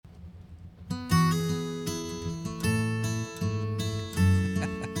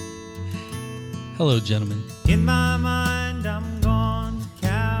Hello, gentlemen. In my mind, I'm gone,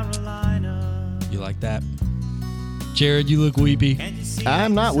 Carolina. You like that? Jared, you look weepy.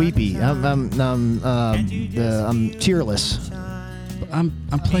 I'm not weepy. I'm tearless. I'm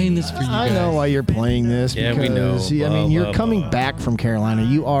playing this for you guys. I know why you're playing this. Yeah, because, we know. I mean, you're coming back from Carolina.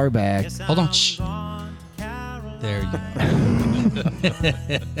 You are back. Hold on. Shh. There you go.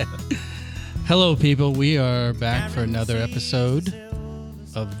 Hello, people. We are back for another episode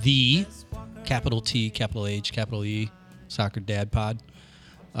of the capital T, capital H, capital E Soccer Dad Pod.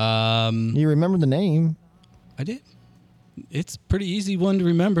 You remember the name? I did. It's a pretty easy one to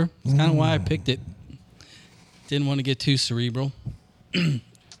remember. It's kind of why I picked it. Didn't want to get too cerebral.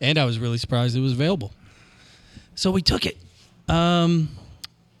 And I was really surprised it was available. So we took it. I'm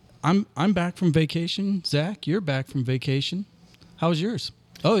back from vacation. Zach, you're back from vacation. How was yours?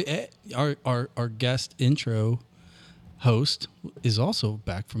 Oh, our guest intro host is also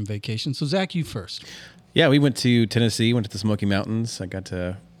back from vacation. So Zach, you first. Yeah, we went to Tennessee, went to the Smoky Mountains. I got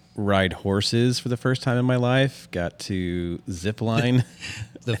to ride horses for the first time in my life. Got to zip line.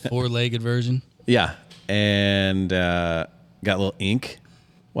 The four-legged version. Yeah, and got a little ink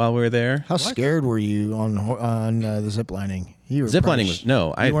while we were there. How scared were you on the zip lining? You were Zip lining was you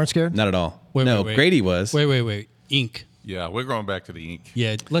weren't scared? Not at all. Wait. Grady was. Wait. Ink. Yeah, we're going back to the ink.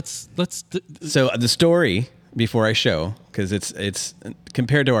 Yeah, let's. So the story before I show, because it's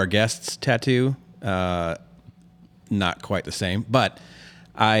compared to our guest's tattoo, not quite the same. But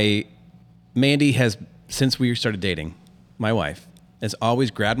Mandy has, since we started dating, my wife has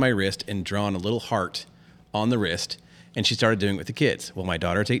always grabbed my wrist and drawn a little heart on the wrist, and she started doing it with the kids. Well, my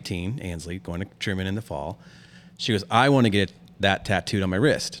daughter's 18, Ansley, going to Truman in the fall. She goes, I want to get that tattooed on my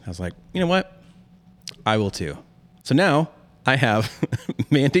wrist. I was like, you know what? I will too. So now I have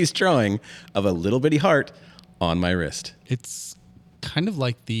Mandy's drawing of a little bitty heart on my wrist. It's kind of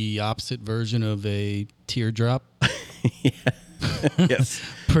like the opposite version of a teardrop. Yeah. Yes.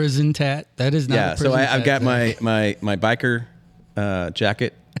 Prison tat. That is not. Yeah. A prison So I've got tat. my biker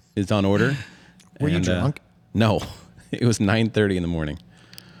jacket is on order. Were you drunk? No, it was 9:30 in the morning.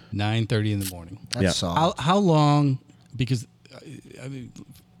 9:30 in the morning. That's soft. How long? Because I mean,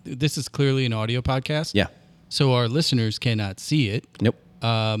 this is clearly an audio podcast. Yeah. So our listeners cannot see it. Nope.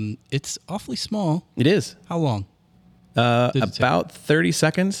 It's awfully small. It is. How long? About 30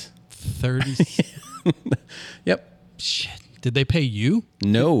 seconds. 30. Yep. Shit. Did they pay you?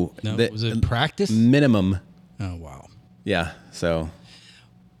 No. No. Was it practice? Minimum. Oh wow. Yeah. So.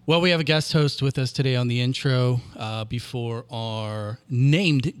 Well, we have a guest host with us today on the intro. Before our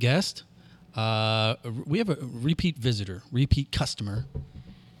named guest, we have a repeat visitor, repeat customer,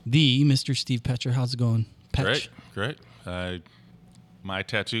 the Mr. Steve Petcher. How's it going, Petch? Great. My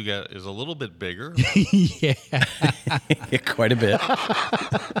tattoo is a little bit bigger. Yeah. Quite a bit.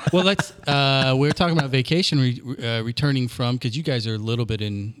 Well, we were talking about vacation returning from, because you guys are a little bit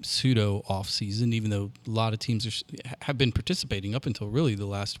in pseudo off season, even though a lot of teams have been participating up until really the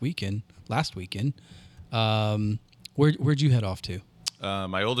last weekend. Where'd you head off to?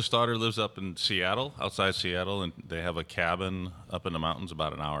 My oldest daughter lives up in Seattle, outside Seattle, and they have a cabin up in the mountains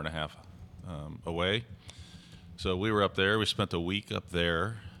about an hour and a half away. So we were up there. We spent a week up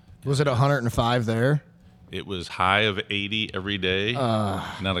there. Was it 105 there? It was high of 80 every day,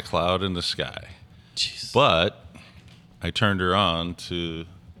 not a cloud in the sky. Jeez. But I turned her on to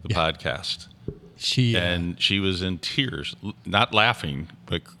the podcast. And she was in tears, not laughing,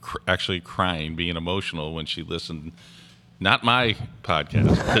 but actually crying, being emotional when she listened. Not my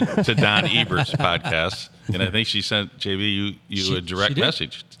podcast, to Don Ebert's podcast. And I think she sent, JB, you a direct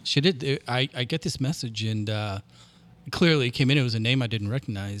message. She did. I get this message, and clearly it came in. It was a name I didn't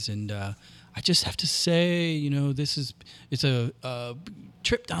recognize. And I just have to say, it's a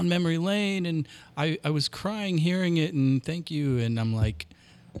trip down memory lane. And I was crying hearing it, and thank you. And I'm like,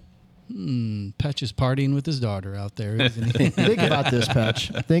 Petch is partying with his daughter out there, isn't he? Think about this,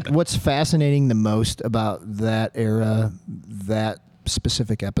 Petch. I think what's fascinating the most about that era, that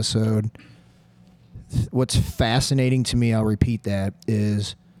specific episode, what's fascinating to me, I'll repeat that,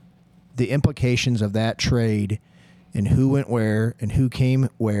 is the implications of that trade and who went where and who came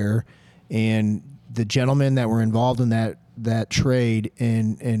where and the gentlemen that were involved in that trade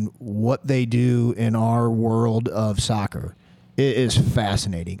and what they do in our world of soccer. It is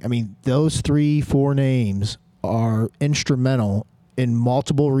fascinating. I mean, those 3-4 names are instrumental in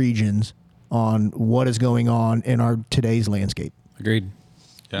multiple regions on what is going on in our today's landscape. Agreed.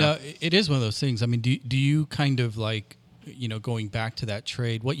 Yeah. No, it is one of those things. I mean, do you kind of like, going back to that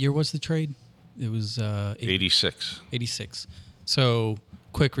trade? What year was the trade? It was 86. 86. So,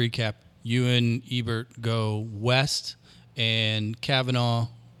 quick recap. You and Ebert go west, and Kavanaugh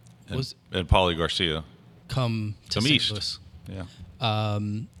and Paulie Garcia come to St. east. Louis. Yeah.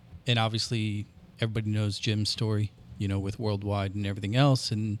 And obviously everybody knows Jim's story, with Worldwide and everything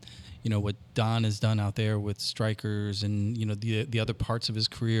else, and what Don has done out there with Strikers, and the other parts of his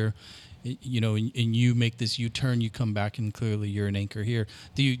career. And you make this U-turn, you come back, and clearly you're an anchor here.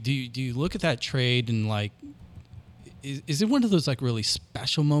 Do you look at that trade and like, is it one of those like really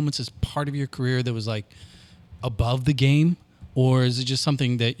special moments as part of your career that was like above the game, or is it just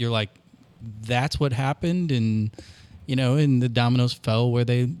something that you're like, that's what happened, and and the dominoes fell where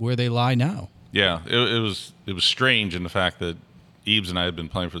they lie now? Yeah, it was strange in the fact that Eves and I had been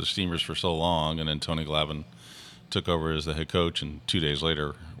playing for the Steamers for so long, and then Tony Glavine took over as the head coach, and 2 days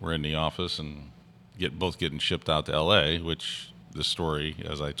later we're in the office and both getting shipped out to L.A., which the story,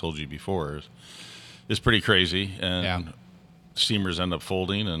 as I told you before, is pretty crazy. And Steamers end up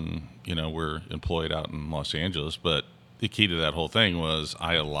folding, and we're employed out in Los Angeles. But the key to that whole thing was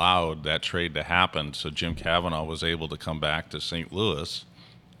I allowed that trade to happen, so Jim Cavanaugh was able to come back to St. Louis,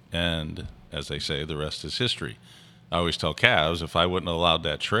 and as they say, the rest is history. I always tell Cavs, if I wouldn't have allowed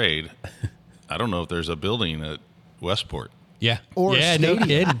that trade, I don't know if there's a building at Westport. Yeah. Or a stadium, no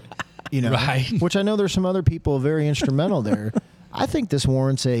kidding. Right. Which I know there's some other people very instrumental there. I think this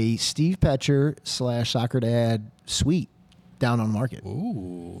warrants a Steve Petcher / Soccer Dad suite down on Market.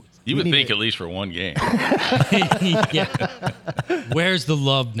 Ooh. You would think at least for one game. Yeah. Where's the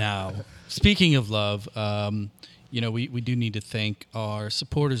love now? Speaking of love, we do need to thank our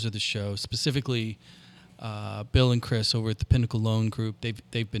supporters of the show, specifically Bill and Chris over at the Pinnacle Loan Group.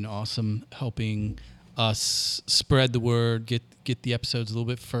 They've been awesome, helping us spread the word, get the episodes a little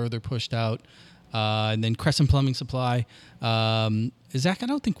bit further pushed out. And then Crescent Plumbing Supply. Zach, I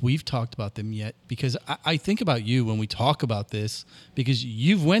don't think we've talked about them yet, because I think about you when we talk about this, because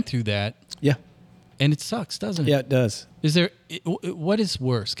you've went through that. Yeah. And it sucks, doesn't it? Yeah, it does. What is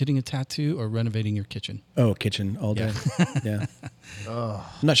worse, getting a tattoo or renovating your kitchen? Oh, kitchen all day. Yeah. I'm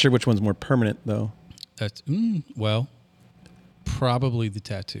not sure which one's more permanent, though. That's probably the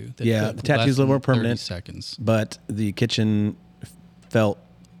tattoo. The tattoo's a little more permanent. 30 seconds. But the kitchen felt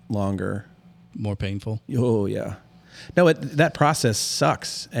longer. More painful? Oh, yeah. No, that process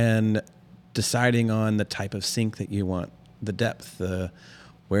sucks. And deciding on the type of sink that you want, the depth,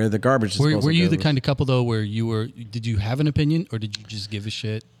 where the garbage disposal goes. Were you the kind of couple, though, where did you have an opinion, or did you just give a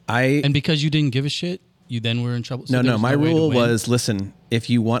shit? And because you didn't give a shit, you then were in trouble? So no, my rule was, listen, if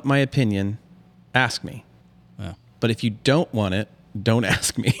you want my opinion, ask me. Yeah. But if you don't want it, don't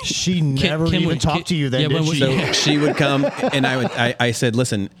ask me. She never even talked to you then, did she? So she would come, and I said,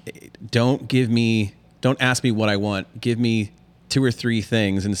 listen, don't ask me what I want. Give me 2 or 3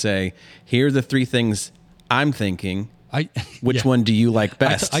 things and say, here are the 3 things I'm thinking. Which one do you like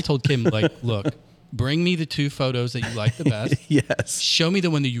best? I told Kim, like, look, bring me the 2 photos that you like the best. Yes. Show me the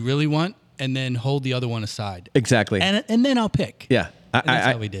one that you really want, and then hold the other one aside. Exactly. And then I'll pick. Yeah. That's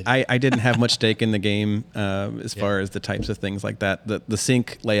how we did. I didn't have much stake in the game as far as the types of things like that. The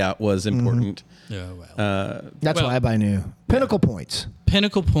sink layout was important. Mm-hmm. Well. That's why I buy new. Pinnacle points.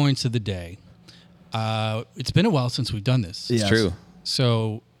 Pinnacle points of the day. It's been a while since we've done this. It's true.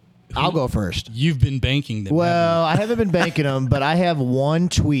 So I'll go first. You've been banking them. Well, I haven't been banking them, but I have one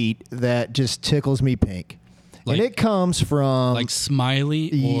tweet that just tickles me pink. And it comes from... Like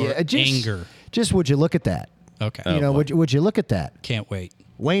smiley or anger? Just would you look at that? Okay. Would you look at that? Can't wait.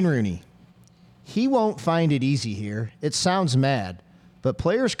 Wayne Rooney. He won't find it easy here. It sounds mad, but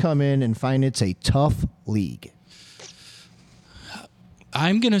players come in and find it's a tough league.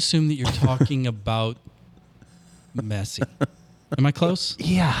 I'm going to assume that you're talking about Messi. Am I close?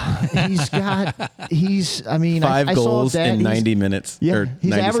 Yeah. He's 5 goals in 90 minutes. Yeah.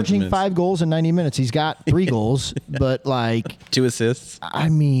 He's averaging 5 goals in 90 minutes. He's got 3 goals, but 2 assists.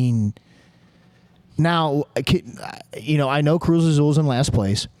 Now, I know Cruz Azul's in last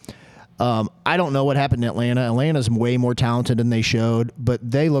place. I don't know what happened in Atlanta. Atlanta's way more talented than they showed, but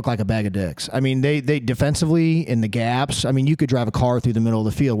they look like a bag of dicks. I mean, they defensively in the gaps. I mean, you could drive a car through the middle of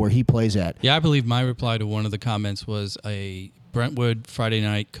the field where he plays at. Yeah, I believe my reply to one of the comments was a Brentwood Friday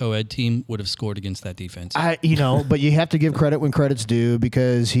night co-ed team would have scored against that defense. But you have to give credit when credit's due,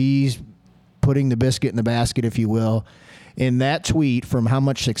 because he's putting the biscuit in the basket, if you will. In that tweet from how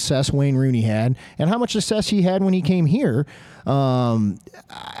much success Wayne Rooney had and how much success he had when he came here,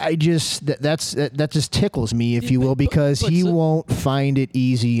 that just tickles me, if you will, because he won't find it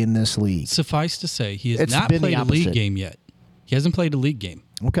easy in this league. Suffice to say, he has not played a league game yet. He hasn't played a league game.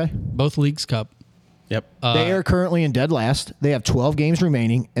 Okay. Both Leagues Cup. Yep. They are currently in dead last. They have 12 games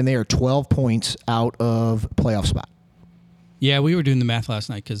remaining, and they are 12 points out of playoff spot. Yeah, we were doing the math last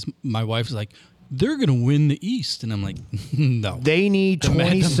night because my wife was like, they're going to win the East. And I'm like, no. They need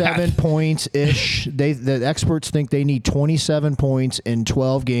 27 points-ish. The experts think they need 27 points in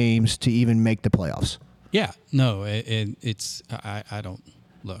 12 games to even make the playoffs. Yeah. No, it's I don't.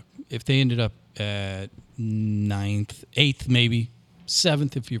 Look, if they ended up at 9th, 8th maybe,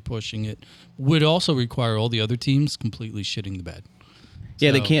 7th if you're pushing it, would also require all the other teams completely shitting the bed.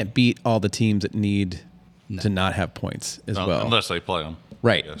 Yeah, they can't beat all the teams that need to not have points as well. Unless they play them.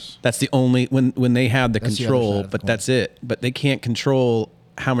 Right. Yes. That's the only when they have the That's the control, other side of the but coin. that's it. But they can't control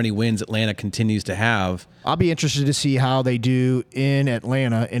how many wins Atlanta continues to have. I'll be interested to see how they do in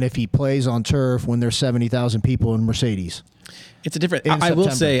Atlanta and if he plays on turf when there's 70,000 people in Mercedes. It's a different. In I will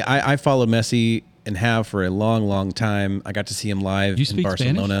September. say I followed Messi and have for a long, long time. I got to see him live You in speak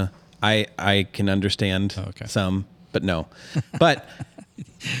Barcelona. I can understand some, but no. But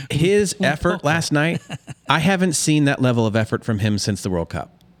his effort last night, I haven't seen that level of effort from him since the World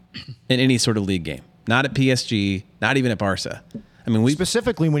Cup in any sort of league game. Not at PSG, not even at Barca. I mean,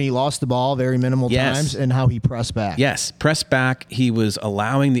 Specifically when he lost the ball very minimal times and how he pressed back. Yes, press back. He was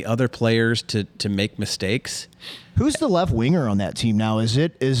allowing the other players to make mistakes. Who's the left winger on that team now? Is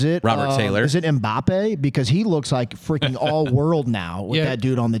it Robert Taylor? Is it Mbappe? Because he looks like freaking all world now with that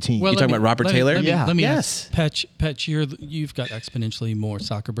dude on the team. You talking about Robert Taylor? Let me Yes. ask, Petch, you've got exponentially more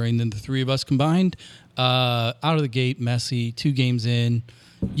soccer brain than the three of us combined. Out of the gate, Messi, 2 games in.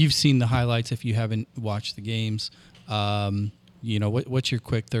 You've seen the highlights if you haven't watched the games. What's your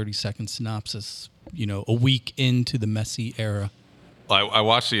quick 30-second synopsis? A week into the Messi era. I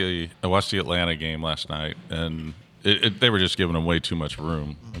watched the Atlanta game last night, and they were just giving him way too much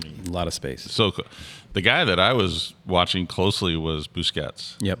room. I mean, A lot of space. so the guy that I was watching closely was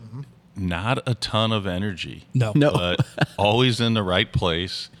Busquets. Yep. Not a ton of energy. No. But always in the right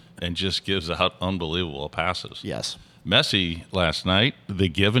place and just gives out unbelievable passes. Yes. Messi last night, the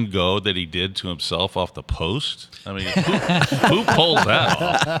give and go that he did to himself off the post. I mean, who pulled that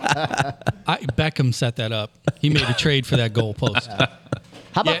off? Beckham set that up. He made a trade for that goal post.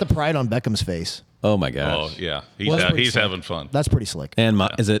 How about the pride on Beckham's face? Oh my gosh. Oh yeah, pretty he's slick. having fun. That's pretty slick. And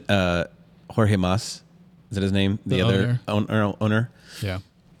is it Jorge Mas? Is that his name? The other owner? Yeah.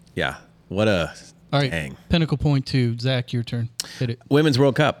 Yeah. What a All right. dang. Pinnacle point 2. Zach, your turn. Hit it. Women's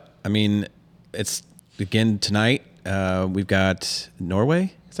World Cup. I mean, it's again tonight. We've got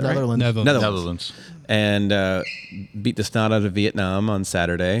Norway. Is that right? Netherlands. And beat the snot out of Vietnam on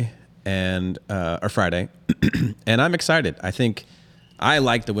Saturday or Friday. And I'm excited. I think I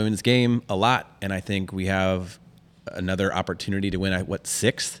like the women's game a lot, and I think we have another opportunity to win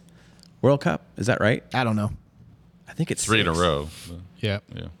 6th World Cup. Is that right? I don't know. I think it's 3 in a 6. row. Yeah.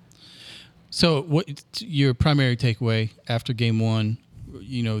 Yeah. So, what your primary takeaway after game 1?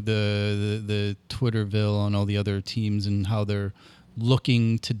 The Twitterville on all the other teams and how they're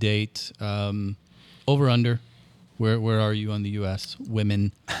looking to date. Over under. Where are you on the U.S.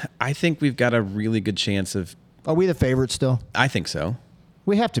 women? I think we've got a really good chance of. Are we the favorite still? I think so.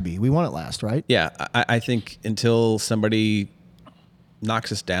 We have to be. We won it last, right? Yeah, I think until somebody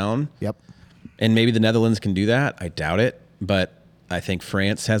knocks us down. Yep. And maybe the Netherlands can do that. I doubt it, but I think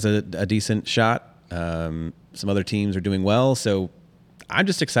France has a decent shot. Some other teams are doing well, so I'm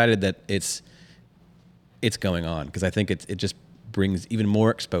just excited that it's going on because I think it just brings even more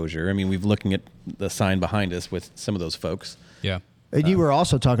exposure. I mean, we've looking at the sign behind us with some of those folks. Yeah. And you were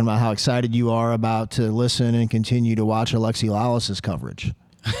also talking about how excited you are about to listen and continue to watch Alexi Lawless's coverage.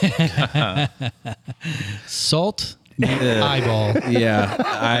 Salt eyeball. Yeah,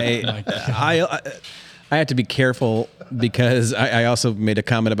 I have to be careful because I also made a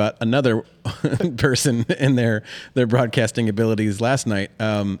comment about another person and their broadcasting abilities last night.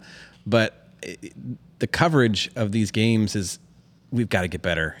 But the coverage of these games we've got to get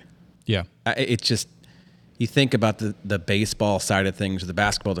better. Yeah. It's just. You think about the baseball side of things, or the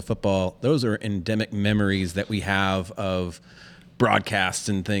basketball, the football, those are endemic memories that we have of broadcasts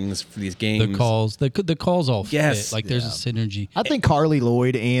and things for these games. The calls, the calls all fit. Yes. Like there's a synergy. I think Carly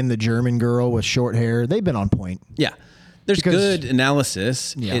Lloyd and the German girl with short hair, they've been on point. Yeah. There's good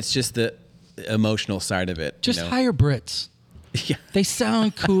analysis. Yeah. It's just the emotional side of it. Just hire Brits. Yeah. They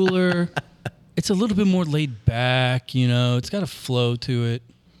sound cooler. It's a little bit more laid back, It's got a flow to it.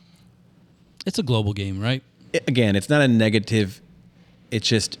 It's a global game, right? Again, it's not a negative. It's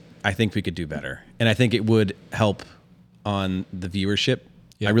just I think we could do better, and I think it would help on the viewership.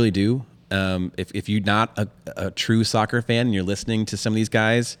 Yeah. I really do. If you're not a true soccer fan and you're listening to some of these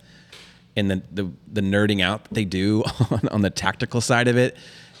guys and the nerding out that they do on the tactical side of it,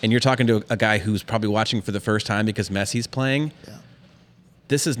 and you're talking to a guy who's probably watching for the first time because Messi's playing,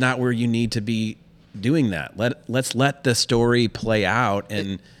 this is not where you need to be doing that. Let's let the story play out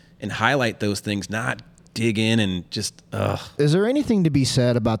and and highlight those things, not dig in and just, ugh. Is there anything to be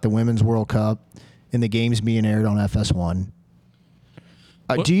said about the Women's World Cup and the games being aired on FS1?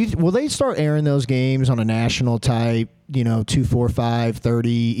 Will they start airing those games on a national type, 245,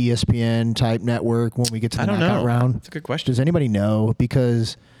 30 ESPN type network when we get to the knockout round? That's a good question. Does anybody know?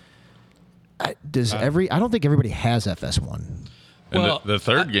 Because I don't think everybody has FS1. And Well, the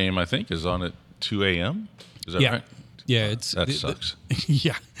third game, I think, is on at 2 a.m. Is that right? Yeah, That sucks.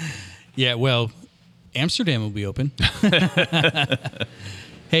 Yeah. Yeah, well, Amsterdam will be open.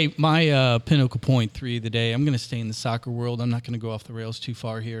 Hey, my pinnacle point 3 of the day, I'm going to stay in the soccer world. I'm not going to go off the rails too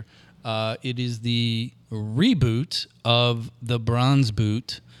far here. It is the reboot of the Bronze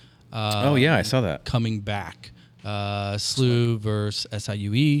Boot. Oh, yeah, I saw that. Coming back. SLU versus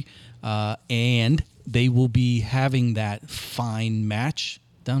SIUE. And they will be having that fine match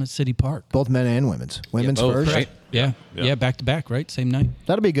down at City Park. Both men and women's. Women's first. Right? Yeah, back to back, right? Same night.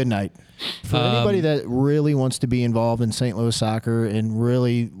 That'll be a good night. For anybody that really wants to be involved in St. Louis soccer and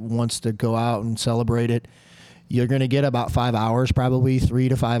really wants to go out and celebrate it, you're going to get about 5 hours, probably 3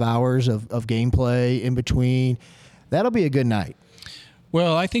 to 5 hours of gameplay in between. That'll be a good night.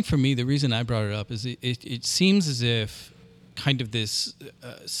 Well, I think for me, the reason I brought it up is it seems as if kind of this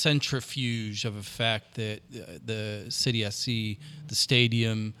centrifuge of effect that the City SC, the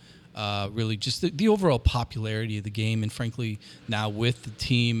stadium, really just the overall popularity of the game, and frankly now with the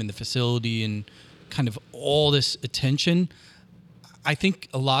team and the facility and kind of all this attention, I think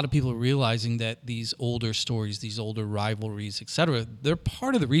a lot of people are realizing that these older stories, these older rivalries, etc., they're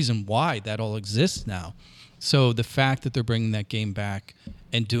part of the reason why that all exists now. So the fact that they're bringing that game back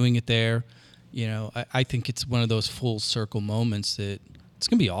and doing it there, I think it's one of those full circle moments that it's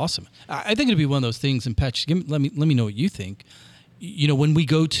going to be awesome. I think it'll be one of those things, and Patch, let me know what you think. When we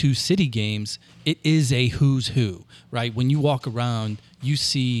go to city games, it is a who's who, right? When you walk around, you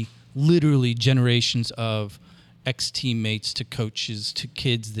see literally generations of ex-teammates to coaches to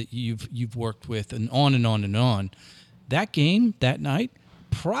kids that you've worked with, and on and on and on. That game that night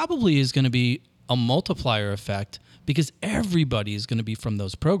probably is going to be a multiplier effect because everybody is going to be from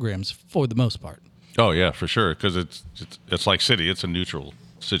those programs for the most part. Oh yeah, for sure. Because it's like City; it's a neutral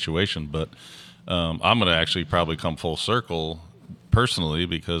situation. But I'm going to actually probably come full circle personally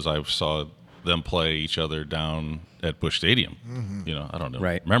because I saw them play each other down at Busch Stadium. Mm-hmm. I don't know.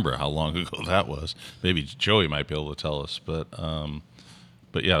 Right. Remember how long ago that was? Maybe Joey might be able to tell us. But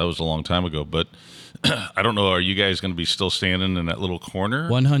yeah, that was a long time ago. But I don't know. Are you guys going to be still standing in that little corner?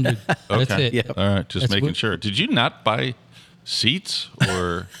 100. That's Okay. it. Yep. All right. Just making sure. Did you not buy seats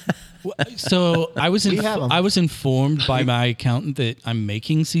or? So I was We have 'em. I was informed by my accountant that I'm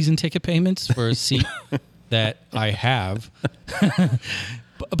making season ticket payments for a seat that I have,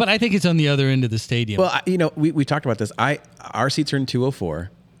 but I think it's on the other end of the stadium. Well, we talked about this. Our seats are in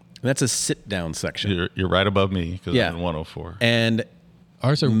 204. And that's a sit-down section. You're right above me because I'm in 104. And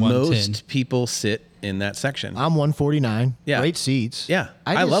Ours are 110. most people sit in that section. I'm 149. Yeah. Great seats. Yeah,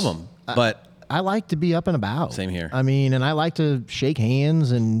 I love them, but I like to be up and about. Same here. I mean, and I like to shake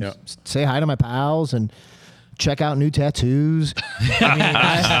hands and Yep. say hi to my pals and check out new tattoos. But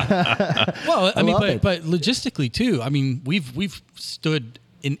logistically too. I mean, we've stood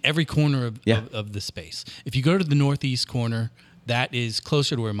in every corner of the space. If you go to the northeast corner, that is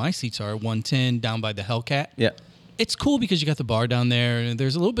closer to where my seats are, 110 down by the Hellcat. Yeah. It's cool because you got the bar down there, and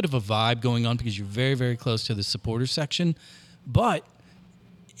there's a little bit of a vibe going on because you're very, very close to the supporter section. But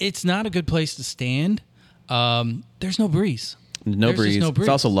it's not a good place to stand. There's no breeze. No breeze. It's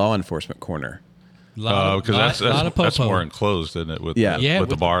also law enforcement corner. Because that's more enclosed, isn't it? With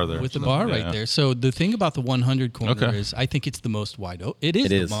the bar there. With the bar right there. So the thing about the 100 corner is I think it's the most wide open. It is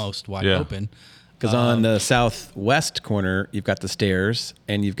the most wide open. Because on the southwest corner, you've got the stairs,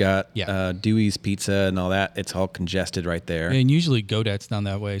 and you've got Dewey's Pizza and all that. It's all congested right there. And usually Godet's down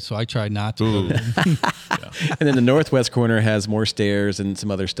that way, so I try not to. And then the northwest corner has more stairs and some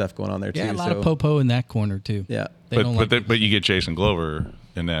other stuff going on there, too. Yeah, a lot of popo in that corner, too. Yeah. But you get Jason Glover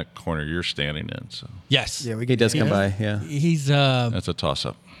in that corner you're standing in. So Yes. Yeah, he does come by, yeah. He's that's a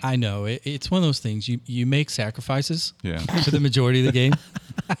toss-up. I know. It's one of those things. You make sacrifices for the majority of the game.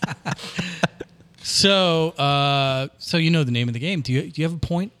 So you know the name of the game. Do you have a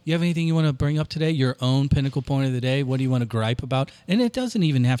point? You have anything you want to bring up today? Your own pinnacle point of the day? What do you want to gripe about? And it doesn't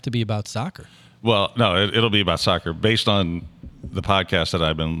even have to be about soccer. Well, no, it'll be about soccer. Based on the podcast that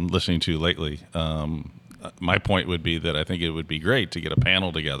I've been listening to lately, my point would be that I think it would be great to get a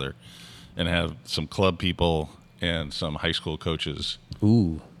panel together and have some club people and some high school coaches.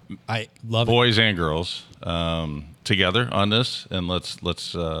 Ooh. I love boys and girls together on this, and let's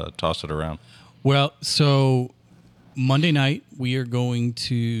toss it around. Well, so Monday night, we are going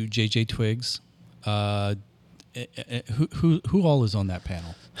to JJ Twiggs. Who all is on that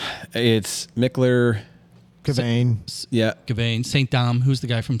panel? It's Mickler, Cavane, Gavain, St. Dom. Who's the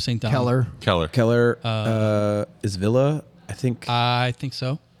guy from St. Dom? Keller, is Villa, I think. I think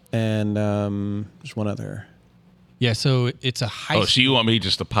so. And there's one other. Yeah, so it's a high school. Oh, so you want me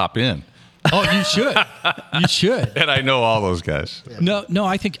just to pop in? Oh, you should. You should. And I know all those guys. Yeah. No.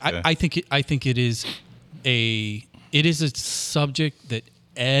 I think it is a subject that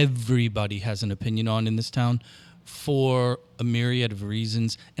everybody has an opinion on in this town for a myriad of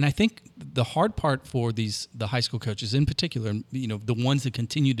reasons. And I think the hard part for the high school coaches in particular, the ones that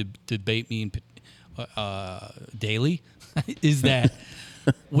continue to debate me daily, is that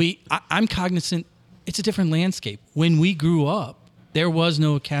I'm cognizant it's a different landscape. When we grew up, there was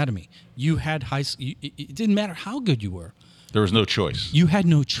no academy. You had it didn't matter how good you were. There was no choice. You had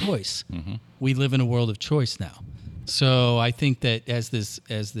no choice. Mm-hmm. We live in a world of choice now. So I think that as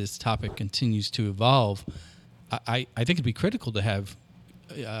this topic continues to evolve, I think it'd be critical to have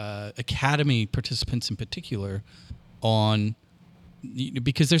academy participants in particular on,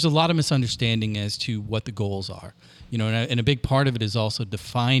 because there's a lot of misunderstanding as to what the goals are. And a big part of it is also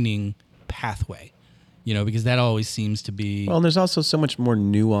defining pathway. Because that always seems to be... Well, and there's also so much more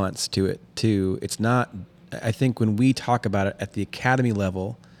nuance to it, too. It's not... I think when we talk about it at the academy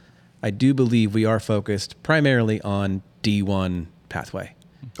level, I do believe we are focused primarily on D1 pathway.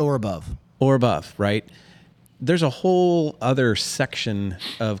 Or above. Or above, right? There's a whole other section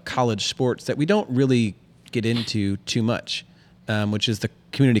of college sports that we don't really get into too much, which is the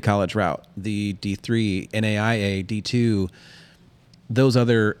community college route, the D3, NAIA, D2, those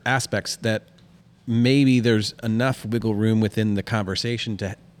other aspects that maybe there's enough wiggle room within the conversation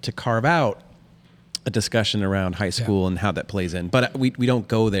to carve out a discussion around high school and how that plays in. But we don't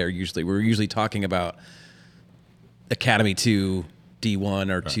go there usually. We're usually talking about academy to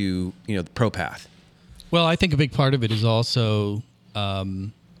D1 or to the pro path. Well, I think a big part of it is also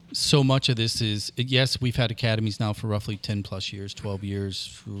so much of this is, yes, we've had academies now for roughly 10 plus years, 12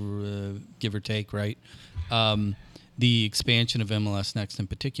 years, give or take, right? The expansion of MLS Next in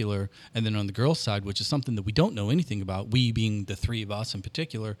particular, and then on the girls' side, which is something that we don't know anything about, we being the three of us in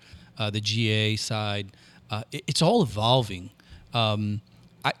particular, the GA side, it's all evolving.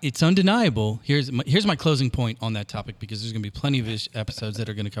 It's undeniable. Here's my closing point on that topic, because there's going to be plenty of episodes that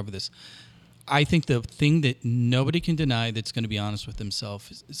are going to cover this. I think the thing that nobody can deny that's going to be honest with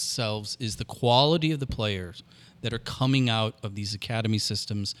themselves is the quality of the players that are coming out of these academy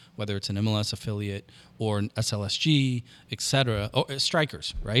systems, whether it's an MLS affiliate or an SLSG, et cetera, or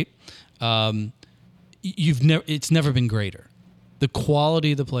strikers, right? It's never been greater. The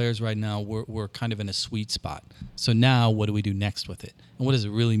quality of the players right now, we're kind of in a sweet spot. So now what do we do next with it? And what does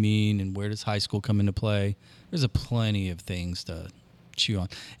it really mean? And where does high school come into play? There's plenty of things to chew on.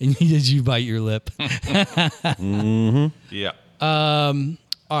 And did you bite your lip? Mm-hmm. Yeah. All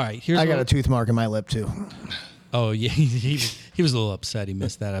right. I got a tooth mark in my lip too. Oh yeah, he was a little upset. He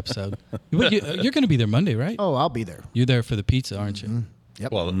missed that episode. You're going to be there Monday, right? Oh, I'll be there. You're there for the pizza, aren't you? Mm-hmm.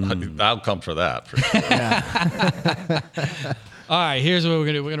 Yep. Well, I'll come for that. For sure. All right. Here's what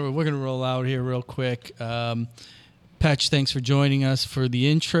we're gonna roll out here real quick. Patch, thanks for joining us for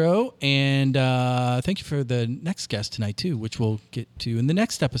the intro, and thank you for the next guest tonight too, which we'll get to in the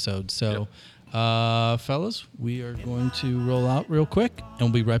next episode. So, fellas, we are going to roll out real quick, and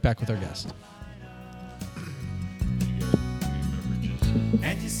we'll be right back with our guest.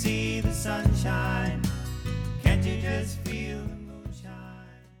 Can't you see the sunshine? Can't you just feel the moonshine?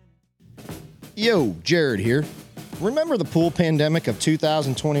 Yo, Jared here. Remember the pool pandemic of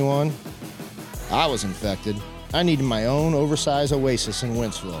 2021? I was infected. I needed my own oversized oasis in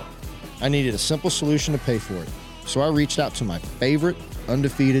Wentzville. I needed a simple solution to pay for it. So I reached out to my favorite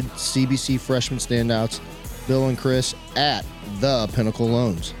undefeated CBC freshman standouts, Bill and Chris at The Pinnacle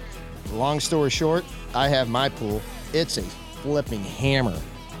Loans. Long story short, I have my pool. It's a flipping hammer.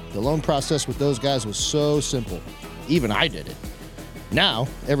 The loan process with those guys was so simple. Even I did it. Now,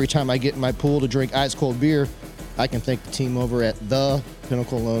 every time I get in my pool to drink ice cold beer, I can thank the team over at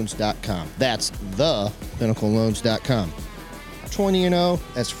thepinnacleloans.com. That's thepinnacleloans.com.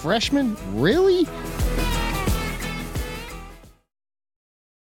 20-0 as freshmen? Really?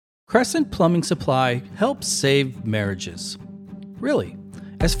 Crescent Plumbing Supply helps save marriages. Really.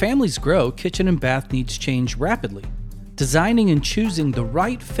 As families grow, kitchen and bath needs change rapidly. Designing and choosing the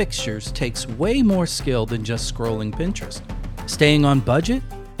right fixtures takes way more skill than just scrolling Pinterest. Staying on budget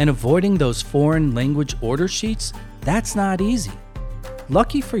and avoiding those foreign language order sheets, that's not easy.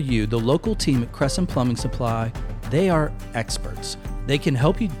 Lucky for you, the local team at Crescent Plumbing Supply, they are experts. They can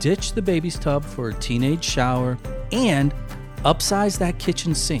help you ditch the baby's tub for a teenage shower, and upsize that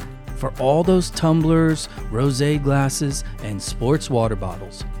kitchen sink for all those tumblers, rosé glasses, and sports water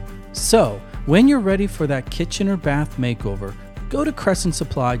bottles. So, when you're ready for that kitchen or bath makeover, go to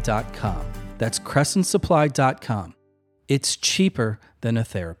crescentsupply.com. That's crescentsupply.com. It's cheaper than a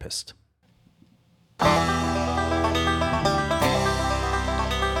therapist.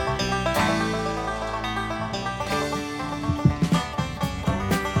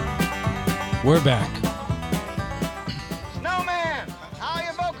 We're back. Snowman, how are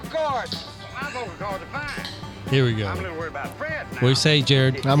your vocal cords? My vocal cords are fine. Here we go. I'm a little worried about Fred now. What do you say,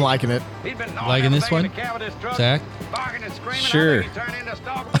 Jared? I'm liking it. He's been Liking this one? Zach? Barking and screaming. Sure. I think he turned into a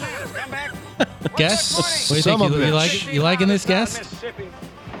stalk of bananas. Come back. Guess? What's What do you Some think? of You it. like it? You liking this guess? Mississippi.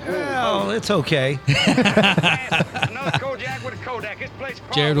 Well, it's okay. Another Kojak with a Kodak. This place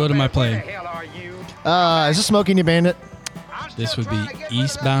crawls Jared, what am I back. Where playing? the hell are you? Is this Smoking Your Bandit? This would be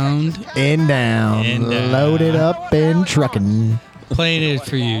Eastbound. And down. And down. Loaded up and trucking. Playing it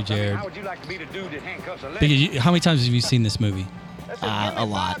for you, Jared. How would you like to be the dude that handcuffs a lady? Because how many times have you seen this movie? A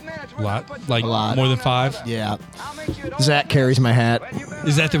lot. A lot? Like A lot. more than 5? Yeah. Zach carries my hat.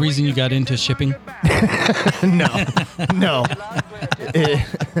 Is that the reason you got into shipping? No. No.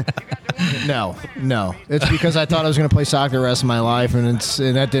 It's because I thought I was going to play soccer the rest of my life, and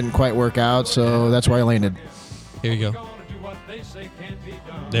that didn't quite work out, so that's where I landed. Here you go.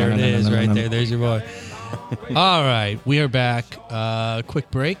 There it is, right there. There's your boy. All right, we are back.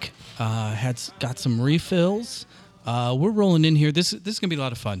 Quick break. Got some refills. We're rolling in here. This is gonna be a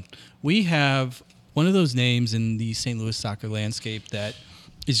lot of fun. We have one of those names in the St. Louis soccer landscape that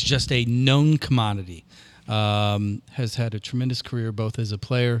is just a known commodity. Has had a tremendous career both as a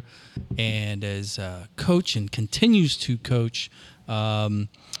player and as a coach, and continues to coach.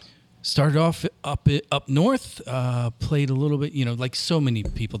 Started off up north, played a little bit, like so many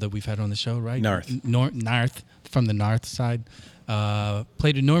people that we've had on the show, right? North, from the north side.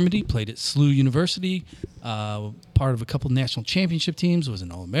 Played at Normandy, played at SLU University, part of a couple national championship teams, was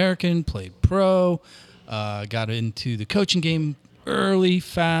an All-American, played pro, got into the coaching game early,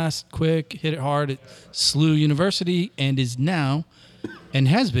 fast, quick, hit it hard at SLU University, and is now, and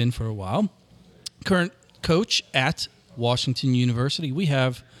has been for a while, current coach at Washington University. We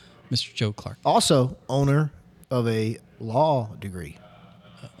have Mr. Joe Clarke. Also, owner of a law degree.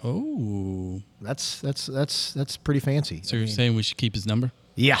 Oh. That's pretty fancy. So you're saying we should keep his number?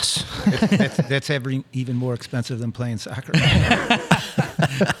 Yes. That's even more expensive than playing soccer.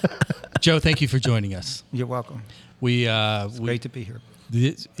 Joe, thank you for joining us. You're welcome. It's Great to be here.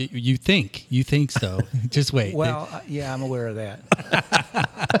 You think so. Just wait. Well, yeah, I'm aware of that.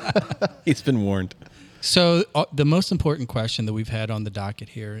 He's been warned. So the most important question that we've had on the docket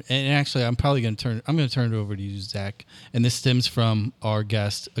here, and actually I'm going to turn it over to you, Zach, and this stems from our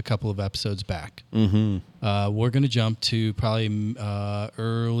guest a couple of episodes back. Mm-hmm. We're going to jump to probably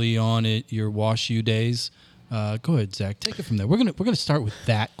early on at your Wash U days. Go ahead, Zach. Take it from there. We're gonna start with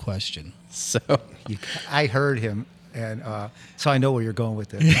that question. So I heard him, and so I know where you're going with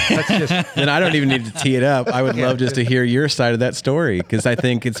this. Let's just. then I don't even need to tee it up. I would love just to hear your side of that story, because I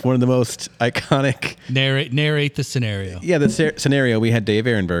think it's one of the most iconic. Narrate the scenario. Yeah, the scenario. We had Dave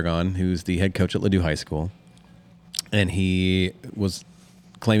Ehrenberg on, who's the head coach at Ladue High School, and he was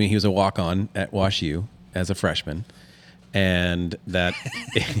claiming he was a walk-on at Wash U as a freshman, and that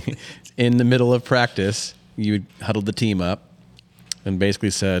in the middle of practice, you huddled the team up and basically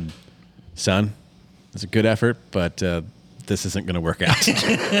said, "Son, it's a good effort, but this isn't going to work out.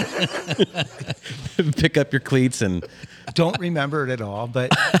 Pick up your cleats and." Don't remember it at all,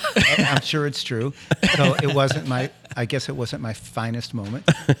 but I'm sure it's true. So it wasn't I guess it wasn't my finest moment.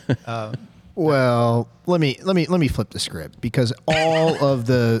 Well, let me flip the script, because all of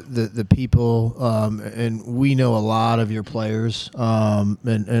the people, and we know a lot of your players,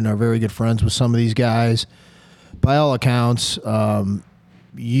 and are very good friends with some of these guys. By all accounts,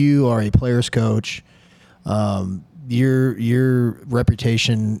 you are a player's coach. Your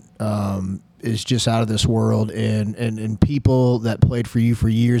reputation is just out of this world, and people that played for you for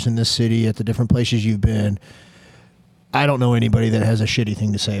years in this city at the different places you've been. I don't know anybody that has a shitty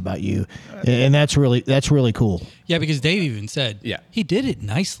thing to say about you, and that's really cool. Yeah, because Dave even said, he did it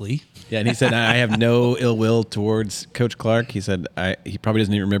nicely. Yeah, and he said, I have no ill will towards Coach Clarke. He said he probably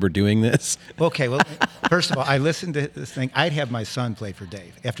doesn't even remember doing this. Okay, well, first of all, I listened to this thing. I'd have my son play for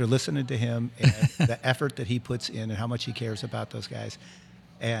Dave. After listening to him and the effort that he puts in and how much he cares about those guys,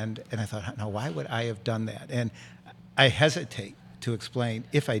 and I thought, now why would I have done that? And I hesitate to explain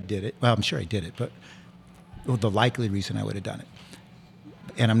if I did it. Well, I'm sure I did it, but the likely reason I would have done it.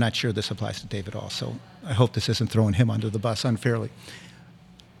 And I'm not sure this applies to Dave at all, so I hope this isn't throwing him under the bus unfairly.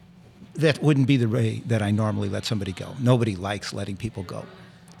 that wouldn't be the way that I normally let somebody go. Nobody likes letting people go.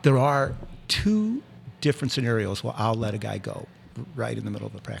 There are two different scenarios where I'll let a guy go right in the middle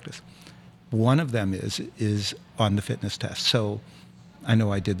of a practice. One of them is on the fitness test. So I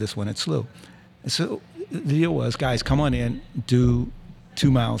know I did this one at SLU. So the deal was, guys, come on in, do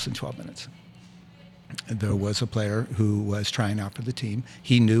 2 miles in 12 minutes. There was a player who was trying out for the team.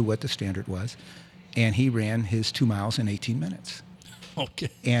 He knew what the standard was, and he ran his 2 miles in 18 minutes. Okay.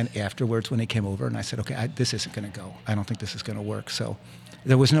 And afterwards, when he came over, and I said, okay, this isn't going to go. I don't think this is going to work. So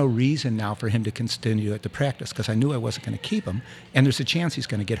there was no reason now for him to continue at the practice because I knew I wasn't going to keep him, and there's a chance he's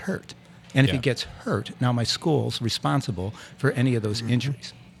going to get hurt. And if he gets hurt, now my school's responsible for any of those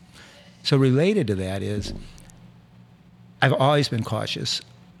injuries. So related to that is I've always been cautious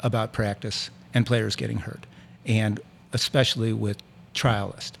about practice and players getting hurt, and especially with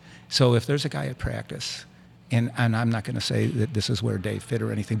trialists. So if there's a guy at practice, and I'm not going to say that this is where Dave fit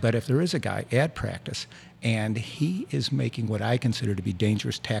or anything, but if there is a guy at practice and he is making what I consider to be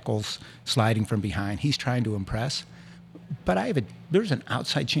dangerous tackles, sliding from behind, he's trying to impress, but there's an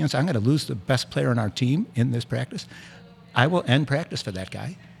outside chance I'm going to lose the best player on our team in this practice, I will end practice for that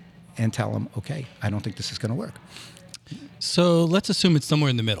guy and tell him, okay, I don't think this is going to work. So let's assume it's somewhere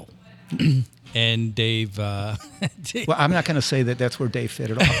in the middle. And Dave... Well, I'm not going to say that that's where Dave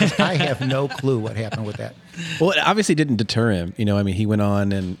fit at all, because I have no clue what happened with that. Well, it obviously didn't deter him. He went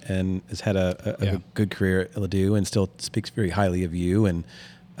on and has had a good career at LSU and still speaks very highly of you, and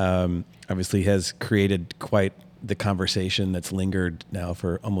obviously has created quite the conversation that's lingered now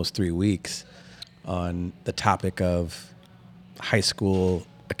for almost 3 weeks on the topic of high school,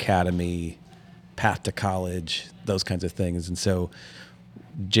 academy, path to college, those kinds of things. And so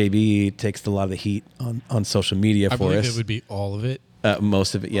JB takes a lot of the heat on social media for us. I believe it would be all of it.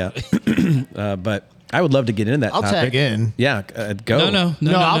 Most of it, yeah. But I would love to get into that I'll topic. tag in. Yeah, go. No,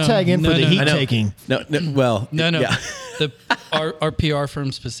 I'll tag in for the heat taking. No. Yeah. Our PR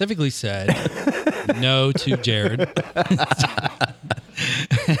firm specifically said no to Jared.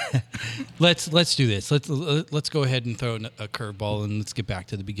 Let's do this. Let's go ahead and throw a curveball and let's get back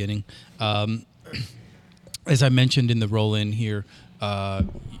to the beginning. As I mentioned in the roll-in here,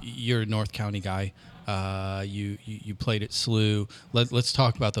 you're a North County guy. You played at SLU. Let's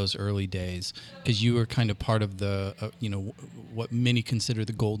talk about those early days, because you were kind of part of the what many consider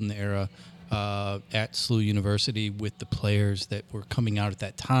the golden era at SLU University with the players that were coming out at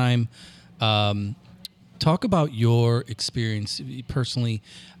that time. Talk about your experience personally.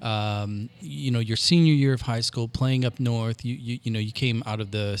 Your senior year of high school, playing up north. You came out of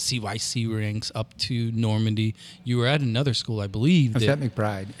the CYC ranks up to Normandy. You were at another school, I believe. I was at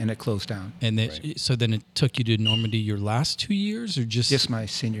McBride, and it closed down. And so then it took you to Normandy your last 2 years, or just my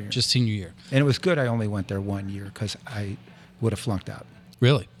senior year? Just senior year. And it was good. I only went there 1 year because I would have flunked out.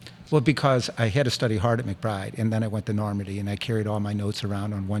 Really? Well, because I had to study hard at McBride, and then I went to Normandy, and I carried all my notes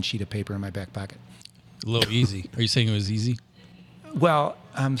around on one sheet of paper in my back pocket. A little easy. Are you saying it was easy? Well,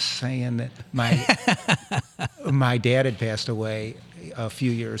 I'm saying that my dad had passed away a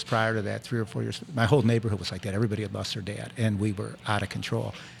few years prior to that, 3 or 4 years. My whole neighborhood was like that. Everybody had lost their dad, and we were out of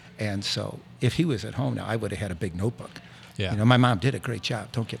control. And so if he was at home now, I would have had a big notebook. Yeah. My mom did a great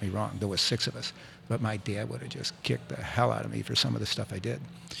job. Don't get me wrong. There was 6 of us. But my dad would have just kicked the hell out of me for some of the stuff I did.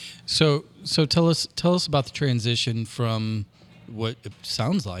 So tell us about the transition from what it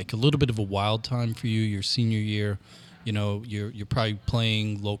sounds like a little bit of a wild time for you, your senior year. You're probably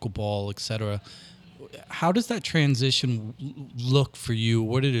playing local ball, etc. How does that transition look for you?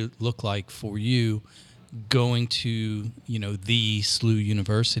 What did it look like for you going to the SLU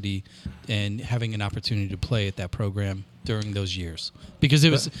University and having an opportunity to play at that program during those years? Because it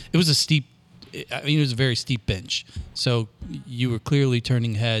was a steep. It was a very steep bench. So you were clearly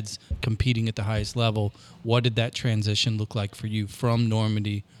turning heads, competing at the highest level. What did that transition look like for you from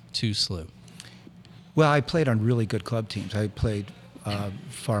Normandy to SLU? Well, I played on really good club teams. I played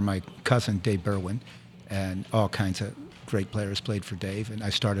for my cousin, Dave Berwin, and all kinds of great players played for Dave. And I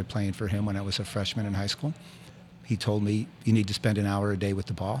started playing for him when I was a freshman in high school. He told me, you need to spend an hour a day with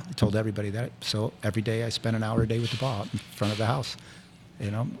the ball. He told everybody that. So every day I spent an hour a day with the ball in front of the house.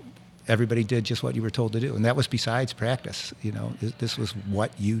 Everybody did just what you were told to do. And that was besides practice. This was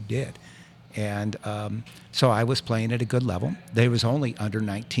what you did. And so I was playing at a good level. There was only under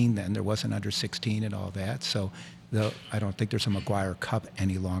 19 then. There wasn't under 16 and all that. So I don't think there's a McGuire Cup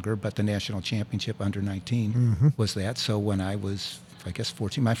any longer, but the national championship under 19 was that. So when I was,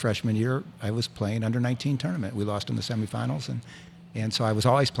 14, my freshman year, I was playing under 19 tournament. We lost in the semifinals. And so I was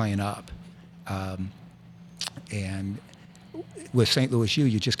always playing up. And with St. Louis U,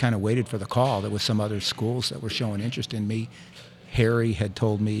 you just kind of waited for the call. There was some other schools that were showing interest in me. Harry had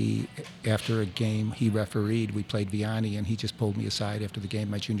told me after a game he refereed, we played Vianney, and he just pulled me aside after the game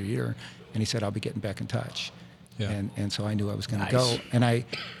my junior year, and he said, I'll be getting back in touch. Yeah. And so I knew I was going to go. And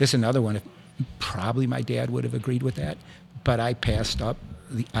this is another one, probably my dad would have agreed with that, but I passed up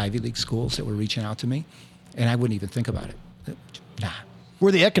the Ivy League schools that were reaching out to me, and I wouldn't even think about it. Nah.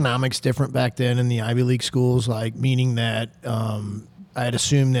 Were the economics different back then in the Ivy League schools? Like, meaning that I'd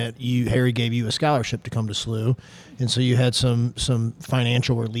assume that Harry gave you a scholarship to come to SLU, and so you had some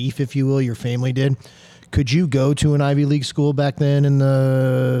financial relief, if you will. Your family did. Could you go to an Ivy League school back then in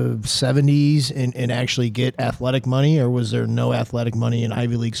the 70s and actually get athletic money, or was there no athletic money in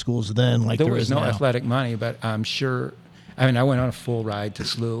Ivy League schools then? Like there there was is no now? athletic money, but I'm sure. I mean, I went on a full ride to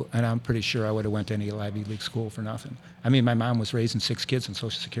SLU, and I'm pretty sure I would have went to any Ivy League school for nothing. I mean, my mom was raising 6 kids on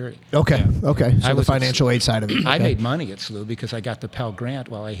Social Security. Okay. So I the was financial aid side of it. I Okay. made money at SLU because I got the Pell Grant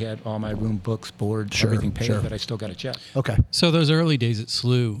while I had all my room, books, board, everything paid, but I still got a check. Okay. So those early days at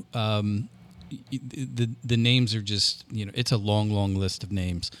SLU, the names are just, it's a long list of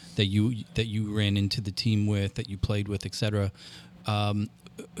names that you ran into the team with, that you played with, etc.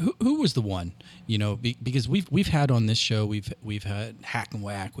 Who was the one? Because we've had on this show, we've had Hack and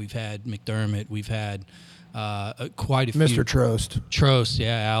Whack, we've had McDermott, we've had quite a few. Mr. Trost,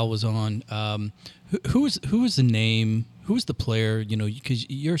 yeah, Al was on. Who was the name? Who was the player? Because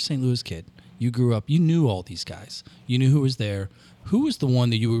you're a St. Louis kid. You grew up. You knew all these guys. You knew who was there. Who was the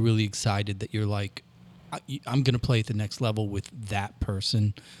one that you were really excited that you're like, I'm going to play at the next level with that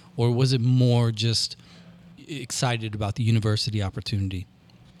person? Or was it more just excited about the university opportunity?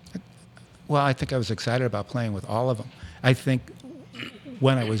 Well, I think I was excited about playing with all of them. I think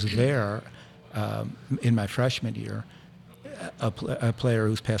when I was there in my freshman year, a player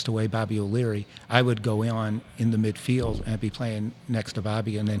who's passed away, Bobby O'Leary, I would go on in the midfield and be playing next to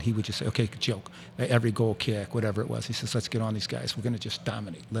Bobby, and then he would just say, okay, joke, every goal kick, whatever it was. He says, let's get on these guys. We're going to just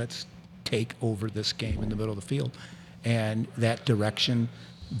dominate. Let's take over this game in the middle of the field. And that direction,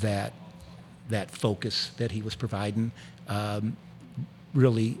 that focus that he was providing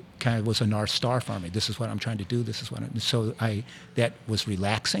really kind of was a North Star for me. This is what I'm trying to do. This is what that was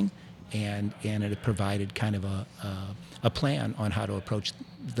relaxing, and it provided kind of a plan on how to approach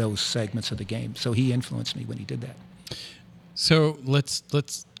those segments of the game. So he influenced me when he did that. So let's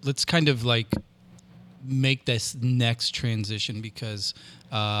kind of like make this next transition, because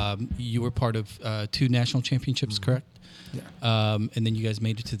you were part of 2 national championships, correct? Yeah. And then you guys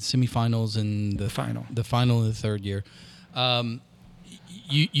made it to the semifinals and the final in the third year.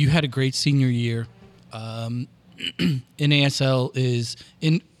 You had a great senior year. NASL is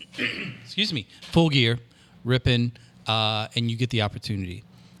in full gear, ripping, and you get the opportunity.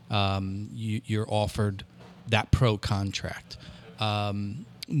 You're offered that pro contract.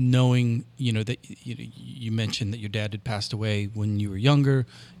 Knowing that you mentioned that your dad had passed away when you were younger,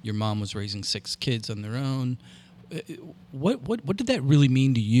 your mom was raising 6 kids on their own. What did that really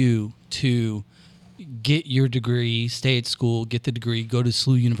mean to you to get your degree, stay at school, get the degree, go to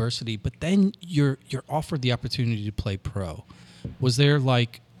SLU University, but then you're offered the opportunity to play pro? Was there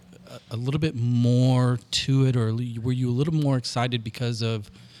like a little bit more to it, or were you a little more excited because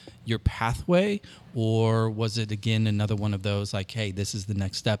of your pathway, or was it again another one of those like, hey, this is the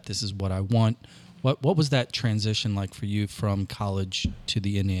next step, this is what I want? What was that transition like for you from college to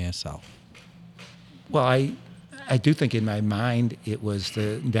the NASL? Well, I do think in my mind it was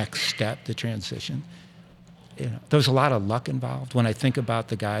the next step, the transition. There was a lot of luck involved. When I think about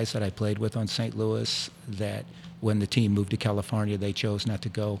the guys that I played with on St. Louis, that when the team moved to California, they chose not to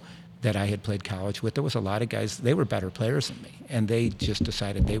go, that I had played college with, there was a lot of guys, they were better players than me, and they just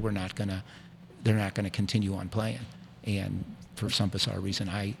decided they're not gonna continue on playing. And for some bizarre reason,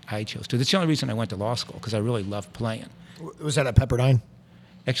 I chose to. That's the only reason I went to law school, because I really loved playing. Was that at Pepperdine?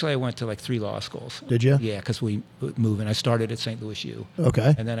 Actually, I went to like 3 law schools. Did you? Yeah, because we moved, and I started at St. Louis U.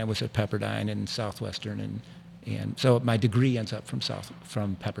 Okay. And then I was at Pepperdine and Southwestern, and so my degree ends up from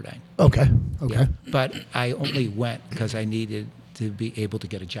Pepperdine. Okay. Yeah. But I only went because I needed to be able to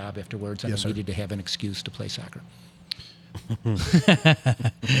get a job afterwards, and I needed to have an excuse to play soccer. There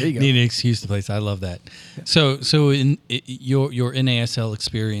you go. Need an excuse to play. I love that. So in your NASL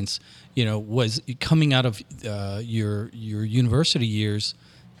experience, was coming out of your university years,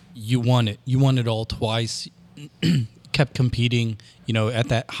 you won it. You won it all twice. Kept competing, at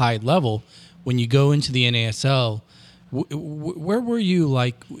that high level. When you go into the NASL, where were you?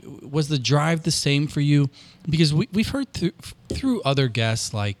 Like, was the drive the same for you? Because we've heard through other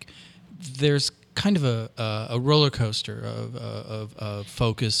guests, like, there's kind of a roller coaster of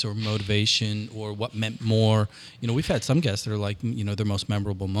focus or motivation or what meant more. We've had some guests that are like, their most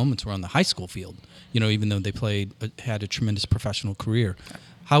memorable moments were on the high school field. Even though they had a tremendous professional career.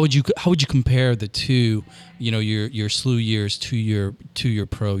 How would you compare the two? Your SLU years to your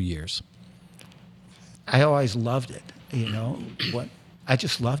pro years. I always loved it. I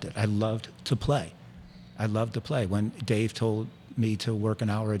just loved it. I loved to play. I loved to play. When Dave told me to work an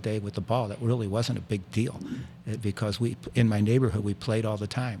hour a day with the ball, that really wasn't a big deal, because in my neighborhood we played all the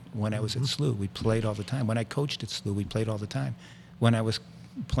time. When I was at SLU, we played all the time. When I coached at SLU, we played all the time. When I was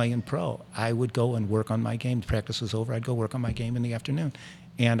playing pro, I would go and work on my game. The practice was over, I'd go work on my game in the afternoon.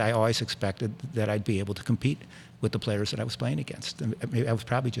 And I always expected that I'd be able to compete with the players that I was playing against. I was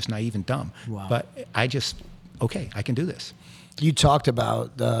probably just naive and dumb. Wow. But I can do this. You talked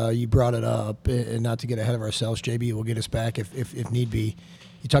about, you brought it up, and not to get ahead of ourselves, JB will get us back if need be.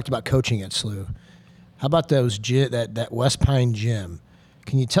 You talked about coaching at SLU. How about that West Pine gym?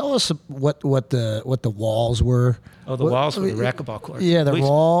 Can you tell us what the walls were? Oh, the walls were the racquetball court. Yeah, the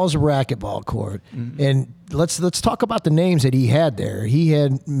walls racquetball court. Mm-hmm. And let's talk about the names that he had there. He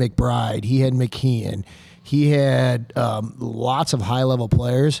had McBride. He had McKeon. He had lots of high-level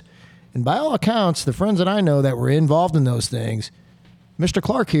players. And by all accounts, the friends that I know that were involved in those things, Mr.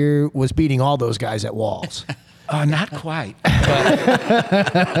 Clarke here was beating all those guys at walls. Not quite.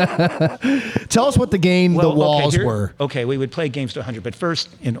 Tell us what the walls were. Okay, we would play games to 100. But first,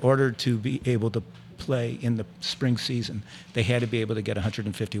 in order to be able to play in the spring season, they had to be able to get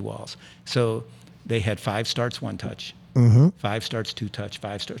 150 walls. So they had 5 starts, 1 touch, 5 starts, 2 touch,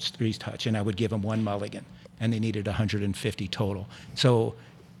 5 starts, 3 touch, and I would give them 1 mulligan. And they needed 150 total. So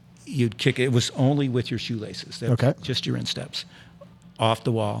you'd kick it. It was only with your shoelaces. That was just your insteps. Off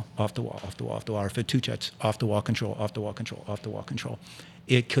the wall, off the wall, off the wall, off the wall. If it 2 touch, off the wall control, off the wall control, off the wall control.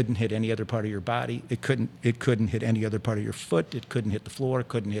 It couldn't hit any other part of your body. It couldn't hit any other part of your foot. It couldn't hit the floor. It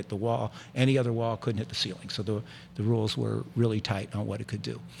couldn't hit the wall. Any other wall couldn't hit the ceiling. So the rules were really tight on what it could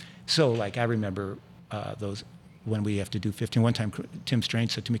do. So like I remember those when we have to do 15. One time Tim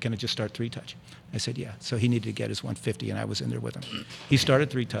Strange said to me, "Can I just start 3 touch?" I said, "Yeah." So he needed to get his 150, and I was in there with him. He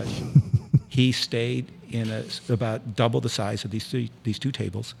started 3 touch. He stayed in about double the size of these 2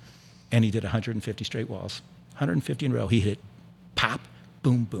 tables, and he did 150 straight walls, 150 in a row. He hit pop,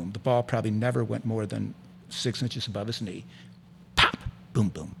 boom, boom. The ball probably never went more than 6 inches above his knee. Pop, boom,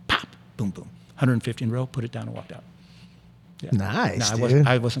 boom, pop, boom, boom. 150 in a row, put it down and walked out. Yeah. Nice, no,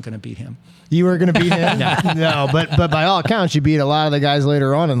 I wasn't going to beat him. You weren't going to beat him? No, but by all accounts, you beat a lot of the guys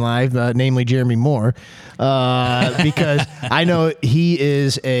later on in life, namely Jeremy Moore, because I know he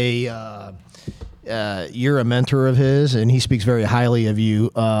is you're a mentor of his, and he speaks very highly of you.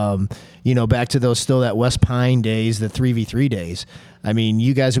 Back to that West Pine days, the 3v3 days. I mean,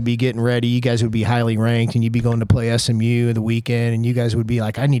 you guys would be getting ready. You guys would be highly ranked, and you'd be going to play SMU the weekend, and you guys would be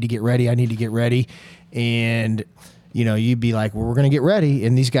like, I need to get ready. And you'd be like, well, we're going to get ready.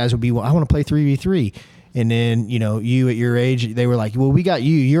 And these guys would be, well, I want to play 3v3. And then, you at your age, they were like, well, we got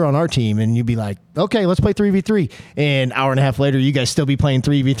you. You're on our team. And you'd be like, okay, let's play 3v3. And hour and a half later, you guys still be playing